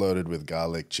 but it's loaded with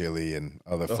garlic, chili, and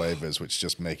other flavors, which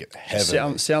just make it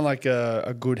heavenly. Sound like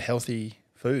a good, healthy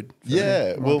food.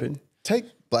 Yeah. Well, take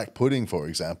black pudding, for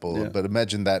example, but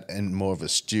imagine that in more of a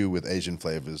stew with Asian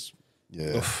flavors.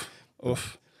 Yeah.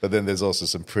 Oof. But then there's also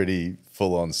some pretty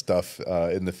full-on stuff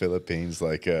in the Philippines,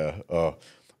 like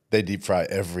they deep fry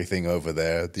everything over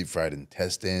there. Deep fried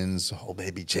intestines, whole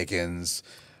baby chickens,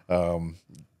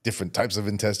 different types of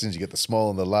intestines. You get the small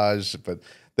and the large, but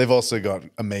they've also got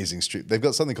amazing street. They've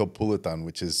got something called pulutan,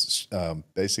 which is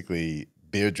basically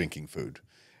beer drinking food,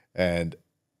 and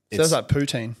sounds like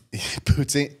poutine.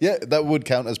 Poutine, yeah, that would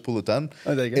count as pulutan.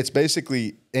 Oh, there you go. It's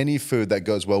basically any food that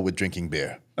goes well with drinking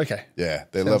beer. Okay. Yeah,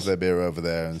 they love their beer over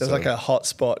there. And sounds like a hot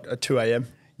spot at 2 a.m.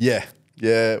 Yeah.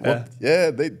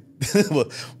 They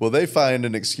they find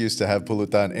an excuse to have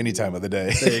pulutan any time of the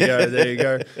day. There you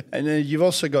go. And then you've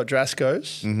also got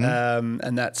Drasco's,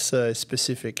 and that's a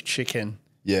specific chicken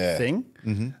thing.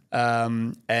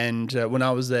 And when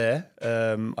I was there,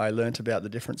 I learnt about the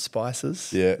different spices,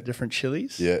 the different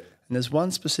chilies. Yeah. And there's one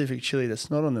specific chili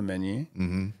that's not on the menu,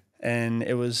 and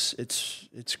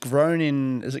it's grown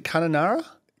in, is it Kununurra?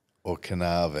 Or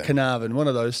Carnarvon. Carnarvon, one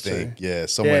of those two. Yeah,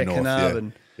 somewhere north.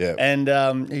 Carnarvon. Yeah.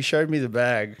 And he showed me the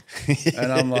bag,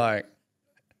 and I'm like,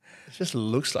 it just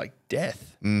looks like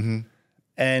death.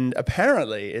 And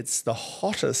apparently it's the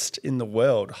hottest in the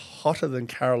world, hotter than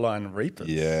Carolina Reapers.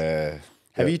 Yeah.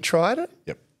 Have you tried it?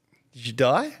 Yep. Did you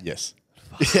die? Yes.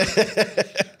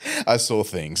 I saw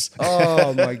things.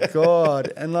 Oh, my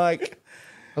God. And like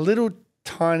a little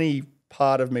tiny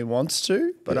part of me wants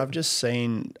to, but I've just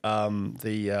seen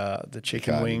the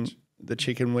chicken wing,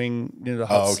 you know, the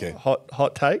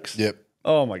hot takes. Yep.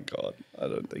 Oh my God, I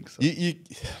don't think so.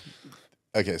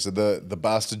 Okay, so the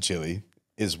bastard chili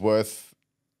is worth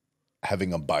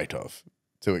having a bite of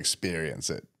to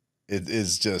experience it. It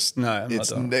is just,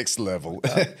 it's next level.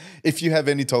 If you have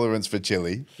any tolerance for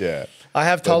chili, I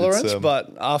have tolerance,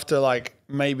 but after like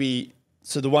maybe,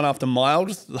 so the one after mild,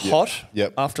 the hot,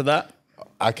 after that.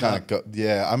 I can't go.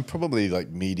 Yeah, I'm probably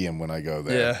like medium when I go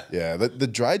there. Yeah. The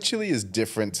dry chili is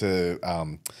different to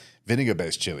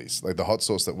vinegar-based chilies, like the hot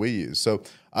sauce that we use. So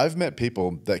I've met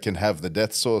people that can have the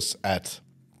death sauce at,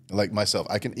 like myself,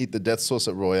 I can eat the death sauce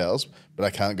at Royale's, but I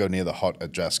can't go near the hot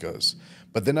at Drasco's.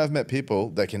 But then I've met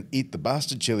people that can eat the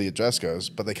bastard chili at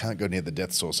Drasco's, but they can't go near the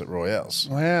death sauce at Royale's.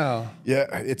 Wow.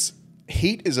 Yeah,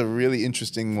 heat is a really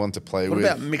interesting one to play with. What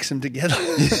about mix them together?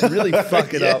 Really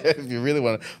fuck it up. If you really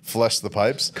want to flush the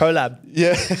pipes. Collab.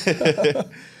 Yeah.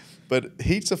 But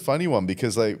heat's a funny one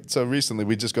because so recently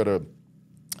we just got a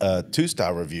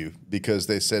 2-star review because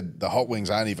they said the hot wings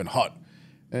aren't even hot.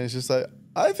 And it's just like,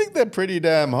 I think they're pretty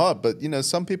damn hot, but you know,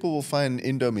 some people will find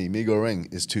Indomie, mee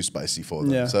goreng is too spicy for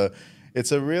them. Yeah. So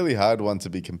it's a really hard one to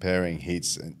be comparing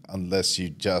heats unless you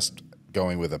just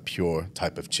going with a pure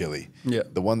type of chili. Yeah.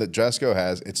 The one that Drasco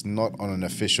has, it's not on an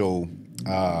official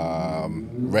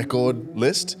record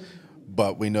list,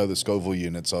 but we know the Scoville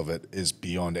units of it is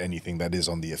beyond anything that is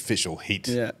on the official heat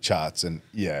charts. And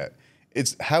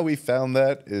it's how we found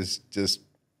that is just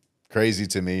crazy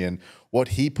to me. And what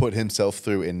he put himself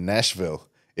through in Nashville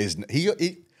is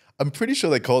I'm pretty sure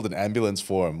they called an ambulance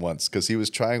for him once because he was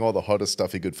trying all the hottest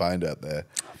stuff he could find out there.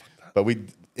 But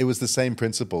it was the same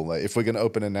principle. Like if we're going to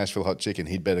open a Nashville hot chicken,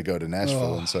 he'd better go to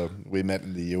Nashville. And so we met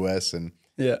in the US and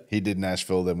he did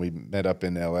Nashville. Then we met up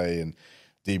in LA and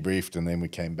debriefed. And then we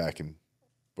came back and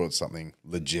brought something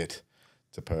legit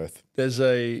to Perth. There's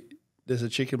a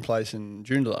chicken place in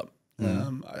Joondalup.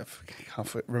 I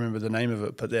can't remember the name of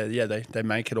it, but they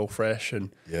make it all fresh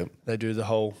and they do the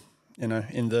whole, you know,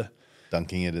 in the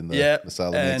dunking it in the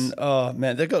masala and mix. Oh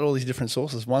man, they've got all these different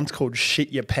sauces. One's called shit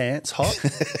your pants hot,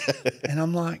 and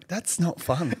I'm like, that's not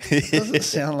fun. It doesn't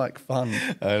sound like fun.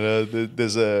 I know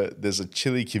there's a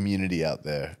chili community out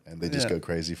there, and they just go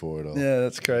crazy for it all. Yeah,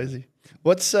 that's crazy.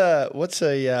 What's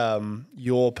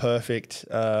your perfect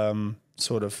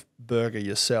sort of burger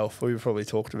yourself? We've probably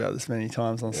talked about this many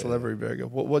times on Celebrity Burger.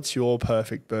 What's your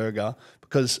perfect burger?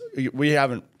 Because we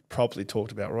haven't properly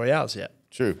talked about Royales yet.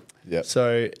 True. Yeah.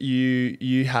 So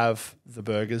you have the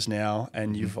burgers now,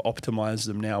 and you've optimized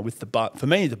them now with the bun. For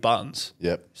me, the buns.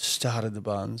 Yep. Started the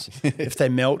buns. If they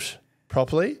melt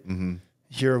properly,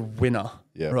 you're a winner.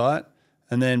 Yep. Right.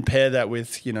 And then pair that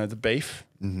with the beef.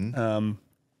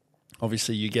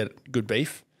 Obviously, you get good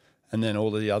beef, and then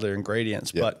all of the other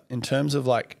ingredients. Yep. But in terms of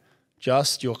like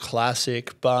just your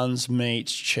classic buns,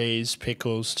 meats, cheese,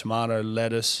 pickles, tomato,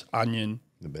 lettuce, onion.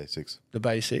 The basics.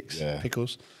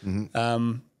 Pickles.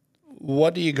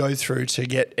 What do you go through to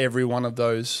get every one of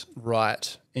those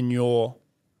right in your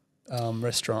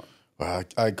restaurant? Well,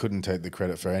 I couldn't take the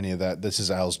credit for any of that. This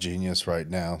is Al's genius right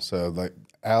now. So like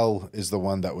Al is the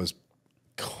one that was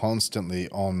constantly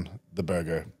on the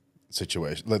burger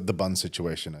situation, like the bun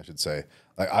situation, I should say.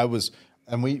 Like I was,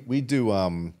 and we do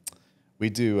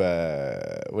what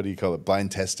do you call it?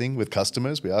 Blind testing with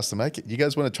customers. We ask them, hey, you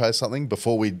guys want to try something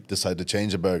before we decide to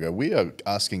change a burger? We are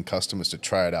asking customers to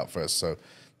try it out first. So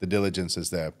the diligence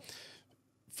is there.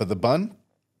 For the bun,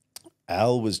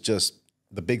 Al was just,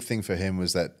 the big thing for him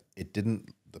was that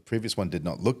the previous one did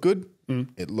not look good.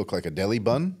 It looked like a deli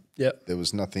bun. Yep. There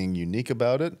was nothing unique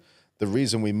about it. The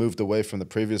reason we moved away from the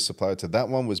previous supplier to that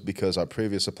one was because our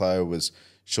previous supplier was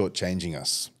shortchanging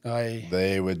us.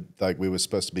 They would, like, we were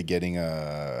supposed to be getting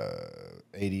a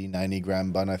 80, 90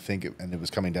 gram bun, I think, and it was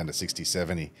coming down to 60,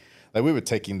 70. Like, we were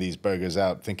taking these burgers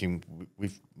out thinking we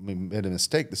made a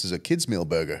mistake. This is a kid's meal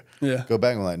burger. Yeah. Go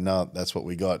back and we're like, no, that's what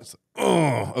we got. It's like,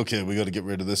 oh, okay, we got to get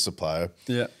rid of this supplier.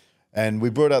 Yeah. And we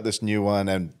brought out this new one,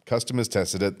 and customers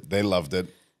tested it. They loved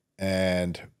it.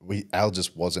 And Al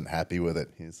just wasn't happy with it.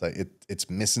 He's like, it's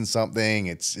missing something.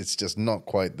 It's just not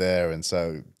quite there. And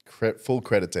so full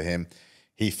credit to him.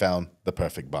 He found the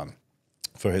perfect bun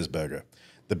for his burger.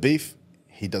 The beef,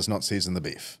 he does not season the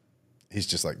beef. He's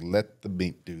just like, let the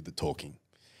meat do the talking.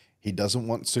 He doesn't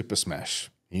want super smash.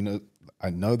 I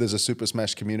know there's a super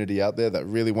smash community out there that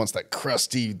really wants that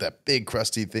big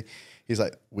crusty thing. He's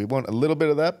like, we want a little bit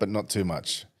of that, but not too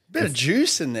much. Bit of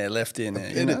juice in there, left in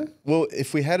there, well,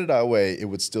 if we had it our way, it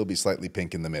would still be slightly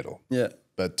pink in the middle. Yeah.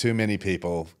 but too many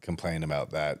people complain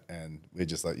about that, and we're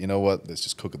just like, you know what? Let's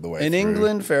just cook it the way. In through.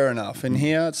 England, fair enough. In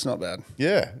here, it's not bad.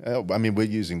 Yeah, I mean, we're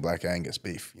using black Angus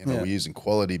beef. You know, Yeah. we're using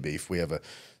quality beef. We have a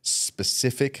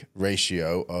specific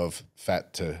ratio of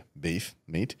fat to beef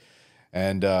meat,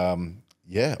 and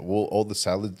all the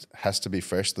salad has to be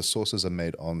fresh. The sauces are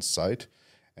made on site,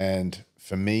 and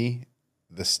for me,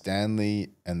 the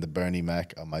Stanley and the Bernie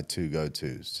Mac are my two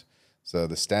go-tos. So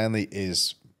the Stanley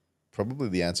is probably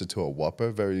the answer to a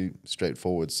Whopper. Very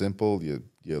straightforward, simple.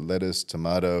 Your lettuce,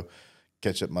 tomato,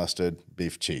 ketchup, mustard,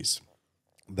 beef, cheese.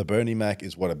 The Bernie Mac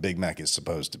is what a Big Mac is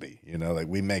supposed to be. You know, like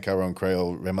we make our own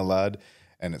Creole remoulade,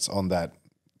 and it's on that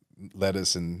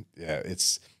lettuce, and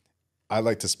I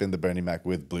like to spin the Bernie Mac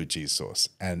with blue cheese sauce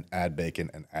and add bacon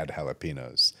and add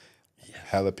jalapenos. Yeah.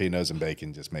 Jalapenos and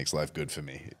bacon just makes life good for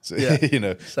me. So, you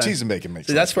know, Same. cheese and bacon makes.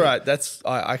 So life that's good.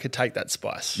 where I could take that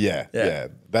spice. Yeah.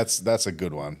 That's a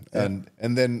good one. Yeah.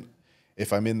 And then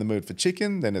if I'm in the mood for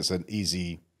chicken, then it's an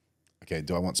easy. Okay,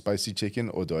 do I want spicy chicken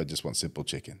or do I just want simple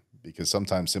chicken? Because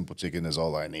sometimes simple chicken is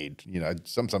all I need. You know,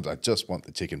 sometimes I just want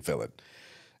the chicken fillet.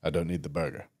 I don't need the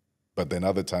burger. But then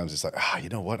other times it's like, you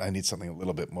know what? I need something a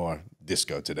little bit more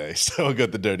disco today. So I'll go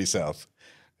the Dirty South.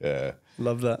 Yeah.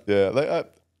 Love that. Yeah.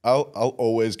 Like I'll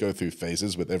always go through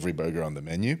phases with every burger on the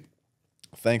menu.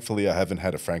 Thankfully, I haven't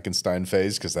had a Frankenstein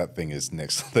phase because that thing is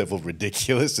next level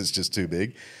ridiculous. It's just too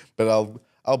big. But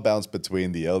I'll bounce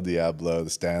between the El Diablo, the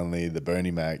Stanley, the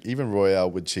Bernie Mac, even Royale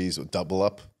with cheese or double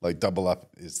up. Like double up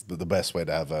is the best way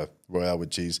to have a Royale with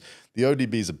cheese. The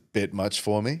ODB is a bit much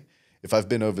for me. If I've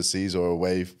been overseas or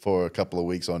away for a couple of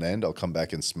weeks on end, I'll come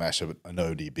back and smash an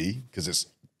ODB because it's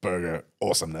burger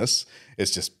awesomeness. It's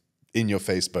just in your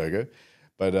face burger.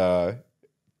 But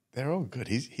they're all good.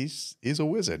 He's a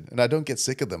wizard, and I don't get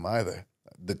sick of them either.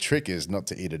 The trick is not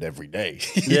to eat it every day.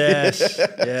 Yes.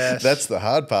 That's the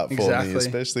hard part for Exactly. me,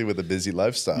 especially with a busy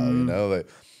lifestyle. You know, like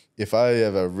if I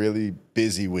have a really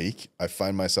busy week, I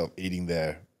find myself eating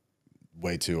there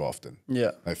way too often.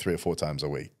 Yeah. Like 3 or 4 times a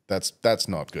week. That's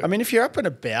not good. I mean, if you're up and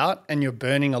about and you're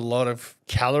burning a lot of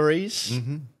calories,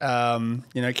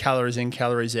 calories in,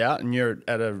 calories out, and you're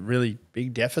at a really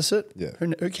big deficit,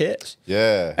 who cares?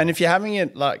 Yeah. And if you're having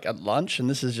it like at lunch, and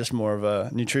this is just more of a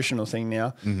nutritional thing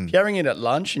now, if you're having it at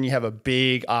lunch and you have a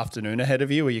big afternoon ahead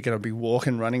of you where you're going to be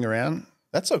walking, running around,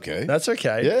 That's okay. that's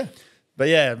okay.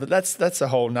 Yeah. But that's a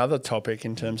whole nother topic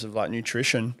in terms of like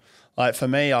nutrition. Like for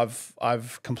me,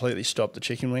 I've completely stopped the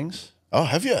chicken wings. Oh,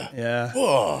 have you? Yeah.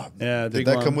 Whoa. Yeah, Did big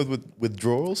that one. come with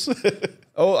withdrawals?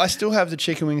 Oh, I still have the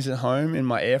chicken wings at home in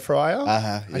my air fryer.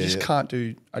 Yeah, I just can't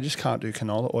do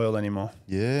canola oil anymore.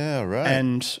 Yeah, right.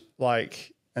 And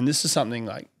this is something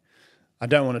like I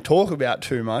don't want to talk about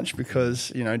too much because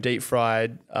deep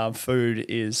fried food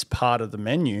is part of the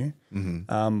menu.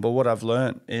 But what I've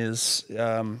learned is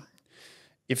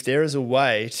if there is a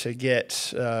way to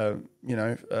get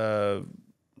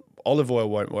olive oil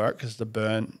won't work because it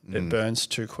burns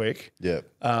too quick. Yeah.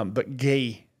 But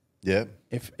ghee. Yeah.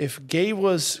 If ghee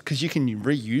was, because you can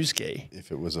reuse ghee.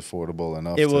 If it was affordable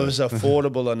enough. It was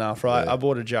affordable enough, right? Yeah. I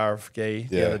bought a jar of ghee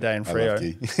the other day in I love Frio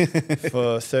ghee.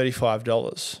 for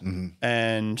 $35.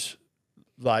 And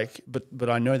but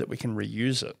I know that we can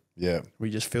reuse it. Yeah. We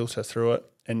just filter through it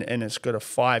and it's got a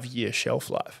 5-year shelf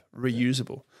life,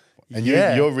 reusable. And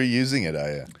you're reusing it,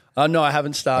 are you? No, I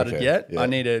haven't started Okay, yet. yeah. I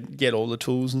need to get all the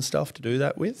tools and stuff to do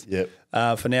that with. Yep.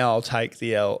 For now, I'll take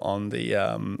the L on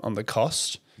the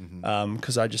cost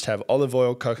because I just have olive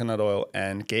oil, coconut oil,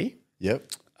 and ghee. Yep.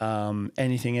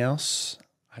 Anything else,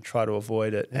 I try to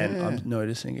avoid it, and I'm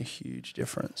noticing a huge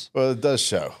difference. Well, it does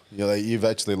show. You've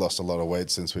actually lost a lot of weight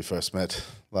since we first met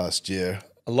last year.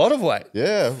 A lot of weight.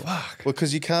 Yeah. Fuck. Well,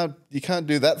 because you can't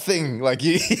do that thing like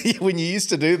you when you used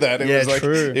to do that. It was like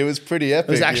true. It was pretty epic.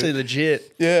 It was actually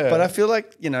legit. Yeah. But I feel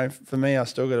like, for me, I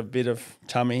still got a bit of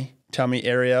tummy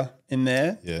area in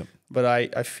there. Yeah. But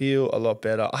I feel a lot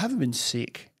better. I haven't been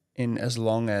sick in as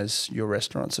long as your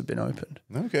restaurants have been opened.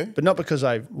 Okay. But not because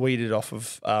I weeded off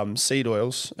of seed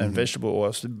oils and vegetable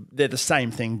oils. They're the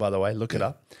same thing, by the way. Look it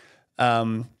up.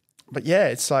 But yeah,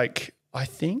 it's like I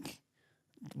think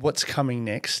what's coming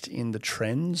next in the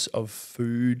trends of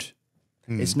food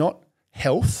is not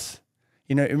health.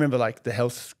 Remember like the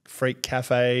Health Freak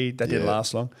Cafe, that didn't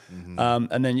last long.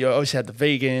 And then you always had the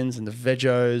vegans and the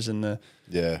vegos and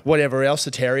the whatever else,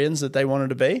 Itarians that they wanted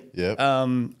to be. Yep.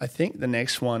 I think the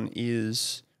next one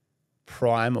is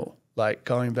primal, like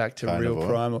going back to Carnivore. real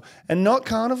primal. And not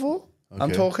carnivore. I'm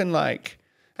Okay. talking like,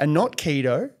 and not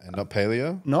keto, And not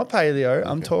paleo? not paleo.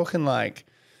 I'm talking like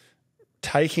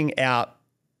taking out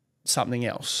something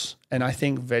else And I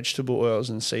think vegetable oils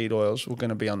and seed oils were going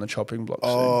to be on the chopping block soon.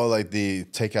 Oh, like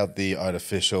take out the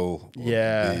artificial,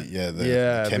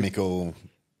 the chemical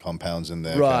compounds in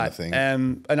there kind of thing.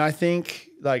 And I think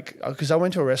because I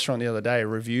went to a restaurant the other day,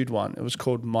 reviewed one. It was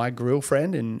called My Grill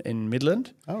Friend in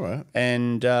Midland. All right.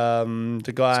 And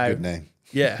the guy. That's a good name.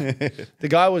 Yeah. The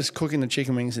guy was cooking the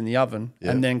chicken wings in the oven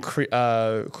and then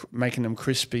making them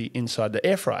crispy inside the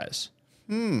air fryers.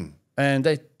 And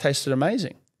they tasted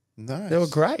amazing. Nice. They were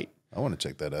great. I want to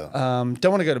check that out.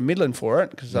 Don't want to go to Midland for it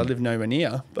because I live nowhere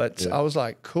near, but I was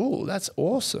like, cool, that's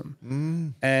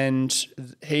awesome. And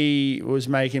he was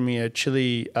making me a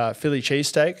chili Philly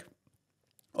cheesesteak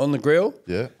on the grill.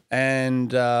 Yeah.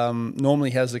 And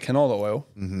normally has the canola oil.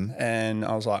 And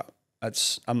I was like,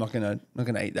 I'm not gonna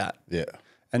eat that. Yeah.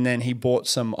 And then he bought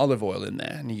some olive oil in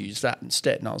there and he used that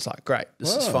instead. And I was like, great,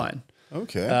 this is fine.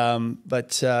 Okay.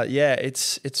 But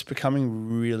it's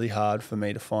becoming really hard for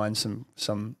me to find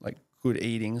some like good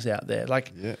eatings out there.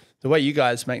 Like the way you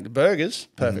guys make the burgers,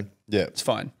 perfect. Yeah. It's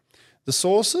fine. The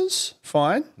sauces,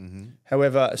 fine.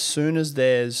 However, as soon as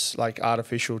there's like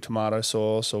artificial tomato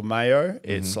sauce or mayo,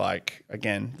 it's like,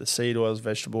 again, the seed oils,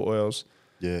 vegetable oils.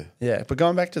 Yeah. Yeah. But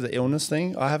going back to the illness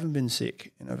thing, I haven't been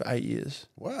sick in over 8 years.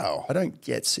 Wow. I don't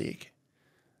get sick.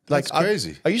 That's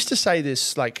crazy. I used to say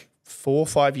this like 4 or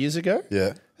 5 years ago.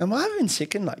 Yeah. And I haven't been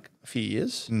sick in like a few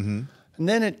years. And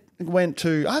then it went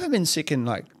to, I haven't been sick in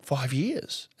like 5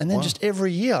 years. And then just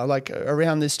every year, like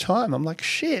around this time, I'm like,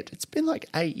 shit, it's been like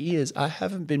 8 years. I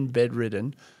haven't been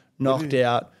bedridden, knocked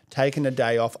out, taken a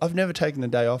day off. I've never taken a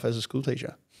day off as a school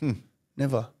teacher.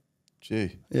 Never.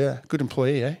 Gee. Yeah. Good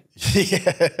employee, eh?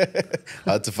 Yeah.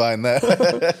 Hard to find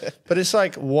that. But it's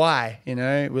like, why? You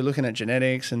know, we're looking at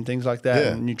genetics and things like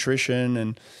that and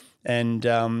nutrition and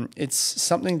it's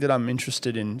something that I'm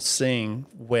interested in seeing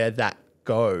where that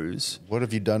goes. What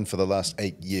have you done for the last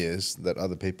 8 years that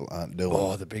other people aren't doing?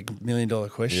 Oh, the big $1 million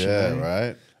question. Yeah, eh?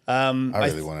 right. I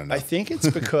really want to know. I think it's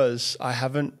because I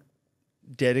haven't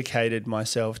dedicated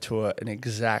myself to an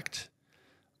exact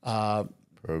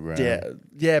program.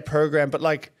 Program. But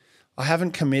like I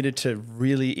haven't committed to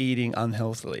really eating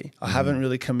unhealthily. I haven't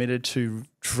really committed to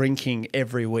drinking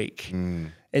every week.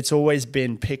 It's always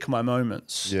been pick my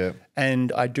moments. Yeah.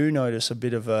 And I do notice a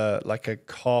bit of a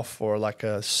cough or like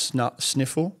a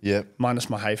sniffle. Yeah. Minus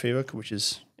my hay fever, which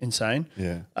is insane.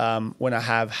 Yeah. When I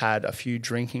have had a few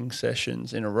drinking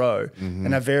sessions in a row,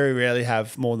 and I very rarely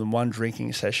have more than one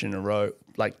drinking session in a row,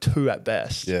 like 2 at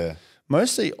best. Yeah.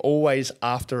 Mostly always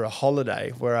after a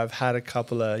holiday where I've had a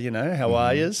couple of, how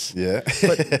are yous? Yeah.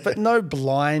 but no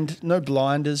blinders,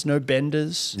 no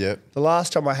benders. Yeah. The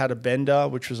last time I had a bender,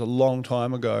 which was a long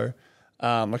time ago,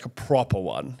 like a proper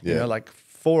one, like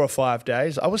 4 or 5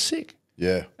 days, I was sick.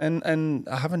 Yeah. And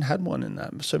I haven't had one in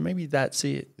that. So maybe that's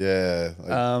it. Yeah.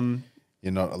 Like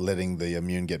you're not letting the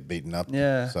immune get beaten up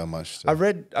so much. So. I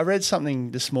read something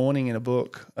this morning in a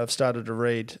book I've started to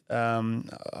read.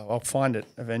 I'll find it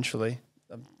eventually.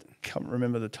 I can't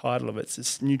remember the title of it. It's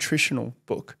this nutritional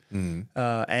book,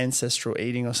 Ancestral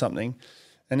Eating or something.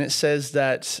 And it says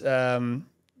that,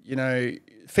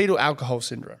 fetal alcohol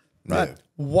syndrome, right? Yeah.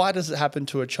 Why does it happen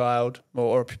to a child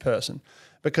or a person?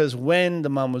 Because when the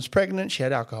mum was pregnant, she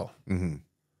had alcohol.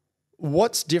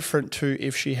 What's different to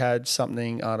if she had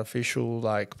something artificial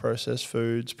like processed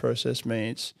foods, processed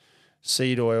meats,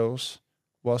 seed oils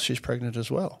while she's pregnant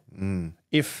as well?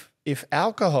 If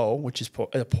alcohol, which is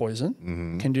a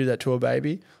poison, can do that to a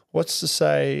baby, what's to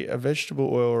say a vegetable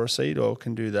oil or a seed oil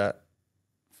can do that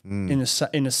in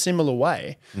a similar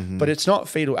way? But it's not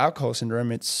fetal alcohol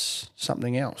syndrome, it's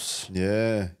something else.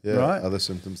 Yeah, right? Other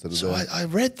symptoms that are so there. I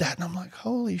read that and I'm like,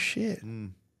 holy shit.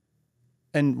 And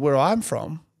where I'm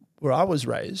from, where I was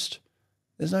raised,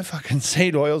 there's no fucking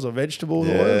seed oils or vegetable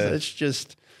oils. It's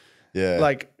just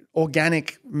like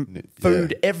organic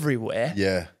food everywhere.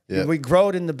 Yeah. We grow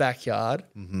it in the backyard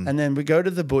and then we go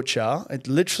to the butcher. It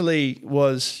literally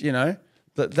was,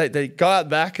 they go out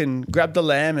back and grab the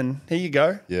lamb and here you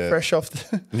go, fresh off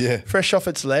fresh off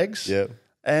its legs. Yeah.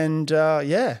 And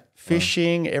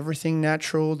fishing, everything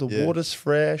natural, the water's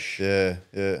fresh. Yeah.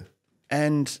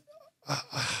 And I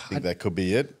think that could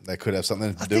be it. That could have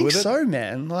something to do with it. I think so,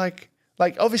 man. Like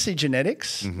obviously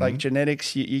genetics, like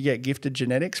genetics, you get gifted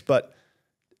genetics, but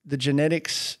the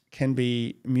genetics can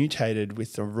be mutated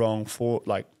with the wrong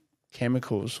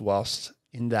chemicals whilst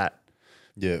in that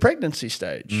pregnancy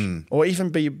stage or even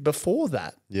before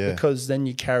that. Yeah. Because then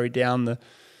you carry down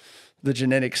the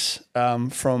genetics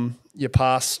from your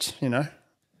past, And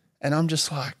I'm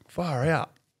just like, far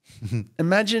out.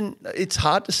 Imagine, it's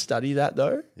hard to study that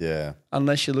though. Yeah.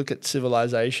 Unless you look at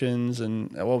civilizations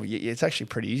and, well, it's actually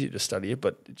pretty easy to study it,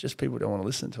 but just people don't want to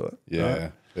listen to it. Yeah.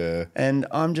 Right? Yeah. And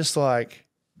I'm just like,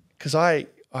 because I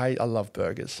love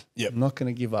burgers. Yep. I'm not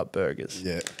going to give up burgers.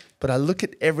 Yeah. But I look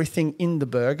at everything in the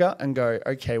burger and go,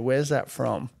 okay, where's that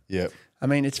from? Yep. I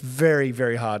mean, it's very,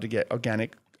 very hard to get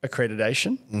organic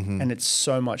accreditation, and it's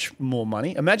so much more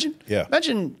money. Imagine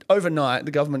overnight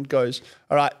the government goes,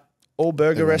 all right, all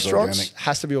burger Everyone's restaurants organic.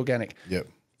 has to be organic. Yep.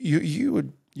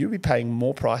 You'd be paying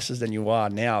more prices than you are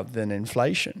now than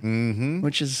inflation,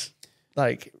 which is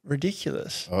like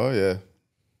ridiculous. Oh yeah.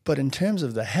 But in terms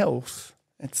of the health,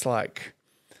 it's like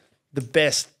the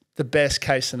best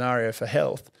case scenario for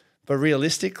health. But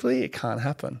realistically, it can't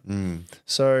happen.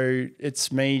 So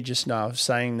it's me just now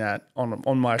saying that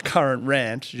on my current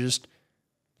rant, just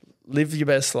live your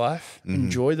best life,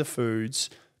 enjoy the foods,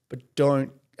 but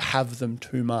don't have them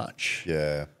too much.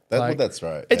 Yeah. Like, That's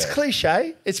right. It's yeah.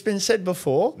 cliche. It's been said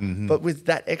before, but with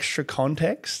that extra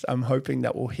context, I'm hoping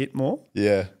that will hit more.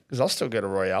 Yeah. Because I'll still go to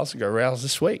Royale's and go Royale's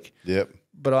this week. Yep.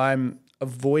 But I'm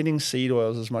avoiding seed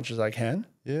oils as much as I can.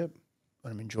 Yep.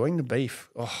 But I'm enjoying the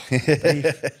beef. Oh,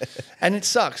 beef. And it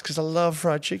sucks because I love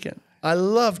fried chicken. I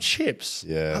love chips.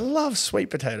 Yeah. I love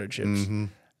sweet potato chips.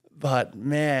 But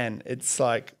man, it's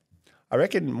like, I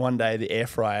reckon one day the air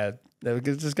fryer,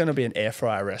 there's going to be an air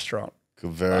fryer restaurant.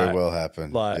 Could very well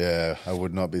happen. Yeah, I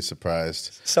would not be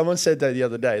surprised. Someone said that the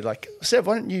other day, like, Sev,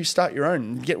 why don't you start your own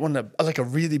and get one of like a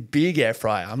really big air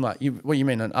fryer? I'm like, what you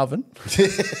mean, an oven?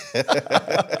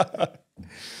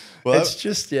 Well, it's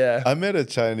just, yeah. I met a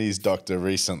Chinese doctor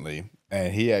recently,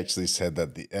 and he actually said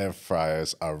that the air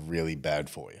fryers are really bad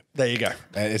for you. There you go.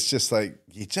 And it's just like,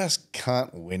 you just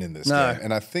can't win in this No. game.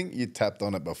 And I think you tapped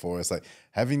on it before. It's like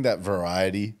having that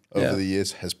variety over the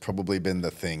years has probably been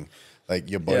the thing. Like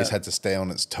your body's had to stay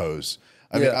on its toes.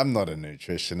 I mean, I'm not a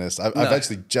nutritionist. I've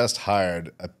actually just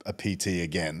hired a PT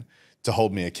again to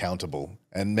hold me accountable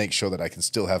and make sure that I can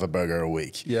still have a burger a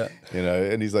week. Yeah. You know,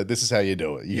 and he's like, this is how you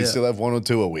do it. You can still have one or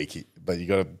two a week, but you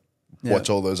got to watch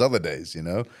all those other days, you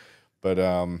know? But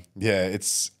yeah,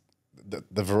 it's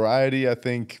the variety, I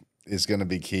think, is going to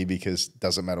be key because it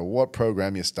doesn't matter what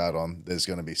program you start on, there's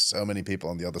going to be so many people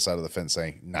on the other side of the fence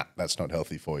saying, nah, that's not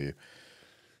healthy for you.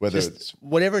 Whether it's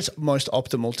whatever is most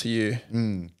optimal to you,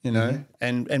 you know,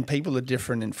 and people are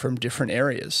different from different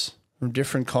areas, from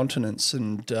different continents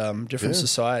and different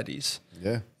societies.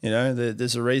 Yeah. You know,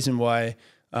 there's a reason why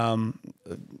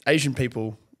Asian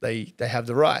people, they have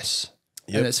the rice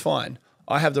and it's fine.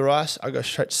 I have the rice, I go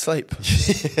straight to sleep.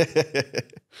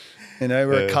 You know,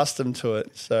 we're accustomed to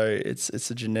it. So it's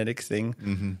a genetic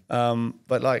thing.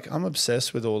 But like, I'm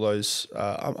obsessed with all those,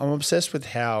 I'm obsessed with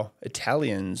how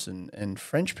Italians and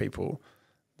French people,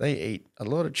 they eat a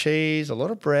lot of cheese, a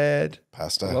lot of bread,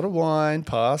 pasta, a lot of wine,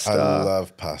 pasta. I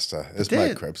love pasta. It's my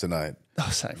kryptonite. Oh,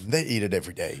 same. They eat it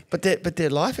every day. But their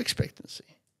life expectancy,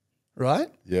 right?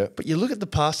 Yeah. But you look at the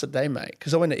pasta they make,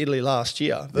 because I went to Italy last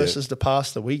year versus the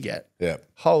pasta we get. Yeah.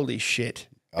 Holy shit.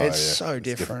 Oh, it's so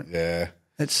different. Yeah.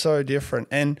 It's so different.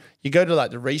 And you go to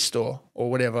like the Restore or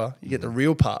whatever, you get the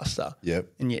real pasta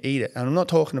and you eat it. And I'm not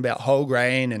talking about whole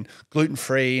grain and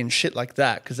gluten-free and shit like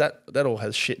that because that all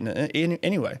has shit in it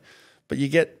anyway. But you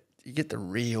get the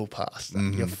real pasta.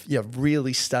 You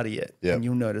really study it and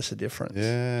you'll notice a difference.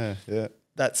 Yeah, yeah.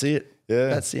 That's it. Yeah.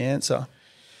 That's the answer.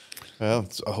 Well,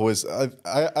 it's always,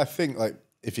 I think like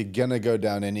if you're going to go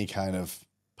down any kind of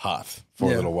path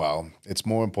for a little while, it's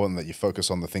more important that you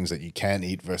focus on the things that you can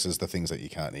eat versus the things that you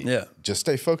can't eat. Yeah. Just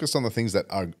stay focused on the things that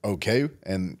are okay,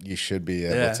 and you should be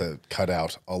able to cut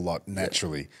out a lot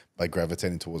naturally by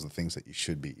gravitating towards the things that you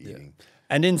should be eating.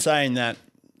 And in saying that,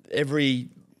 every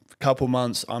couple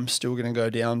months, I'm still going to go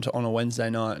down to on a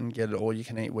Wednesday night and get all you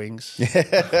can eat wings.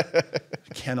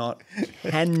 Cannot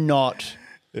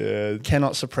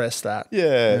suppress that.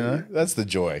 Yeah, you know? that's the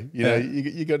joy. You know,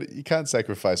 you can't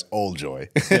sacrifice all joy.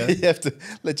 Yeah. You have to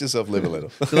let yourself live a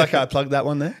little. Do you like how I plugged that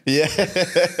one there? Yeah.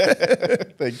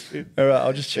 Thank you. All right,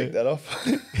 I'll just check that off.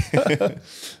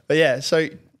 But yeah, so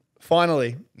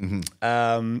finally,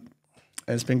 and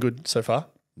it's been good so far.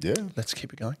 Yeah. Let's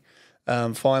keep it going.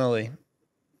 Finally,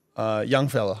 young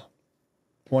fella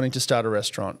wanting to start a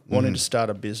restaurant, wanting to start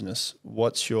a business.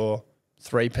 What's your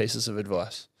 3 pieces of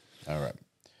advice? All right.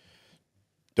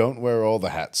 Don't wear all the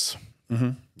hats.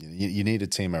 You need a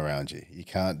team around you. You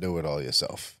can't do it all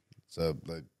yourself. So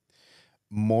like,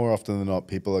 more often than not,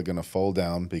 people are going to fall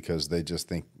down because they just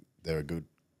think they're a good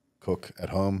cook at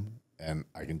home and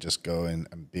I can just go in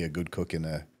and be a good cook in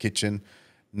a kitchen,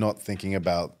 not thinking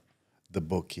about the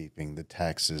bookkeeping, the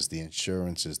taxes, the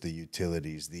insurances, the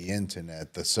utilities, the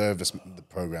internet, the service, the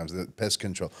programs, the pest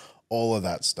control, all of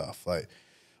that stuff. Like,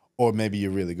 or maybe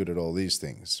you're really good at all these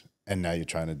things, and now you're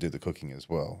trying to do the cooking as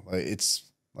well. Like,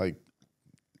 it's like,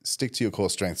 stick to your core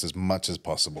strengths as much as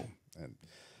possible. And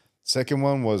second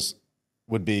one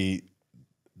would be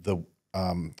the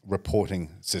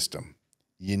reporting system.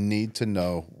 You need to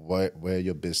know where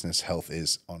your business health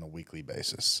is on a weekly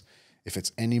basis. If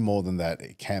it's any more than that,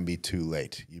 it can be too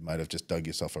late. You might have just dug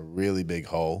yourself a really big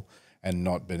hole and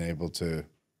not been able to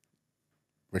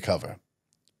recover.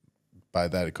 By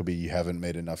that, it could be you haven't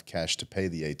made enough cash to pay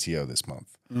the ATO this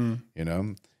month. You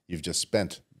know, you've just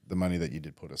spent the money that you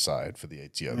did put aside for the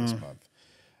ATO this month.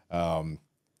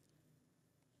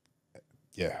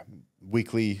 Yeah,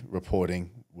 weekly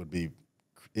reporting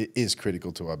is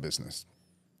critical to our business.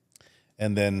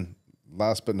 And then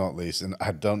last but not least, and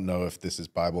I don't know if this is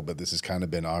Bible, but this has kind of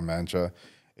been our mantra,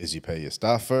 is you pay your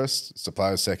staff first,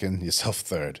 suppliers second, yourself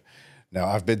third. Now,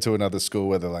 I've been to another school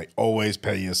where they're like, always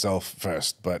pay yourself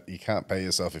first, but you can't pay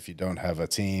yourself if you don't have a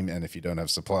team and if you don't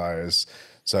have suppliers.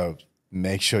 So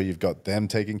make sure you've got them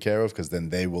taken care of, because then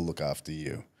they will look after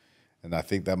you. And I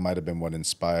think that might have been what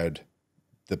inspired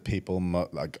the people,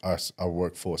 like us, our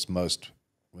workforce most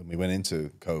when we went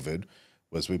into COVID,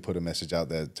 was we put a message out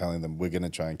there telling them, we're going to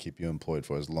try and keep you employed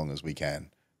for as long as we can,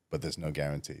 but there's no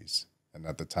guarantees. And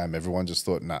at the time, everyone just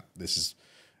thought, nah,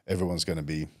 everyone's going to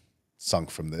be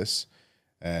sunk from this.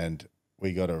 And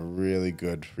we got a really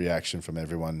good reaction from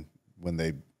everyone when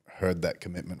they heard that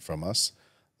commitment from us.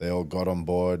 They all got on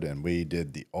board, and we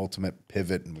did the ultimate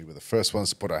pivot, and we were the first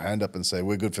ones to put our hand up and say,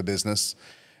 we're good for business.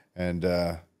 And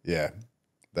yeah,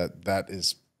 that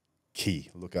is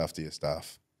key. Look after your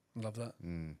staff. Love that.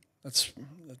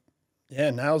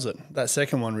 Yeah, nails it. That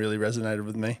second one really resonated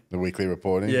with me. The weekly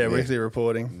reporting? Yeah, weekly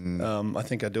reporting. I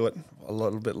think I do it a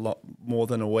little bit more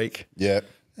than a week. Yeah.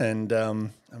 And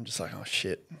I'm just like, oh,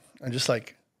 shit. I'm just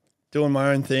like doing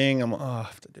my own thing. I'm like, oh, I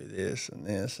have to do this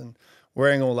and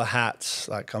wearing all the hats.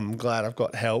 Like, I'm glad I've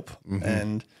got help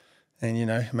and you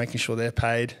know, making sure they're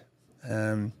paid.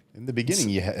 In the beginning,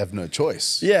 you have no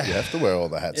choice. Yeah. You have to wear all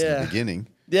the hats in the beginning.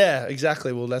 Yeah,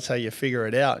 exactly. Well, that's how you figure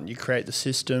it out, and you create the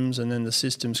systems, and then the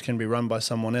systems can be run by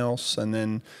someone else, and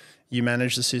then you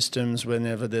manage the systems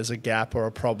whenever there's a gap or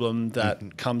a problem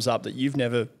that comes up that you've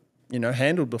never, you know,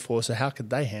 handled before. So how could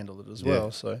they handle it as well?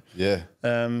 So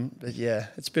but yeah,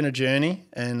 it's been a journey,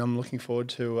 and I'm looking forward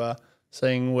to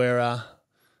seeing where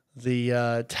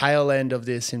the tail end of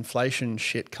this inflation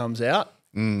shit comes out,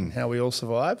 how we all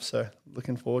survive. So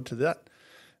looking forward to that.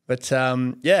 But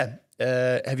yeah.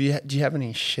 Do you have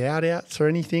any shout outs or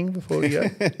anything before we go?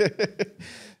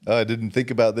 I didn't think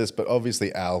about this, but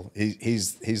obviously Al,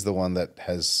 he's the one that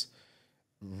has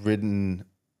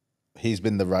he's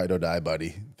been the ride or die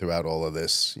buddy throughout all of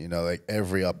this, you know, like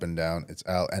every up and down. It's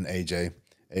Al and AJ.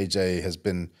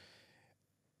 AJ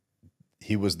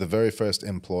he was the very first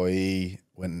employee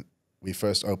when we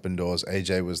first opened doors.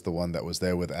 AJ was the one that was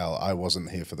there with Al. I wasn't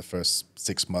here for the first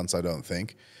 6 months, I don't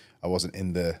think. I wasn't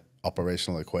in the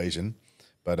operational equation,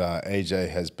 but AJ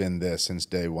has been there since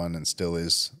day one and still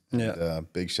is. Yeah.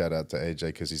 And, big shout out to AJ,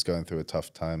 because he's going through a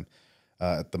tough time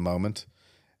at the moment,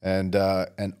 and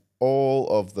all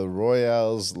of the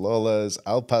Royals, Lolas,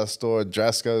 Al Pastor,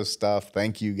 Drasco staff.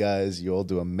 Thank you guys. You all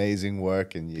do amazing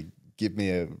work, and you give me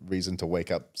a reason to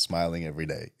wake up smiling every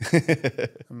day.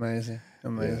 Amazing.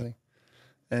 Yeah.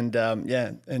 And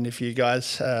and if you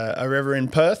guys are ever in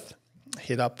Perth,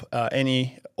 hit up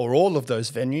any or all of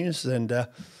those venues and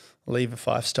leave a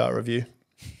 5-star review.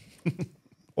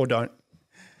 Or don't.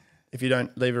 If you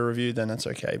don't leave a review, then that's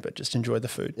okay, but just enjoy the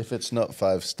food. If it's not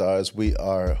 5 stars, we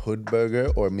are Hood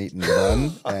Burger or Meat and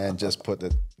Bun, and just put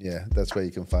it, that's where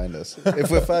you can find us. If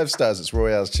we're 5 stars, it's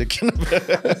Royale's Chicken.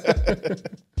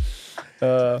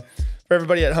 For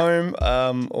everybody at home,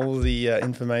 all the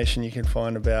information you can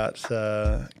find about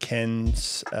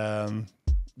Ken's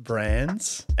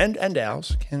brands and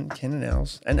ours, Ken and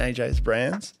ours, and AJ's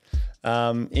brands,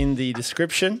 in the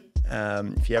description.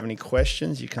 If you have any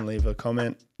questions, you can leave a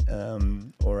comment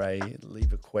or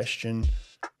leave a question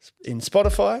in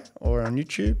Spotify or on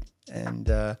YouTube. And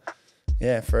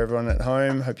for everyone at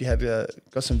home, hope you had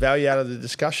got some value out of the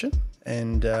discussion,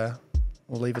 and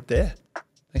we'll leave it there.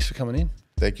 Thanks for coming in.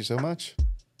 Thank you so much.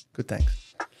 Good,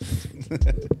 thanks.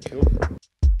 Cool.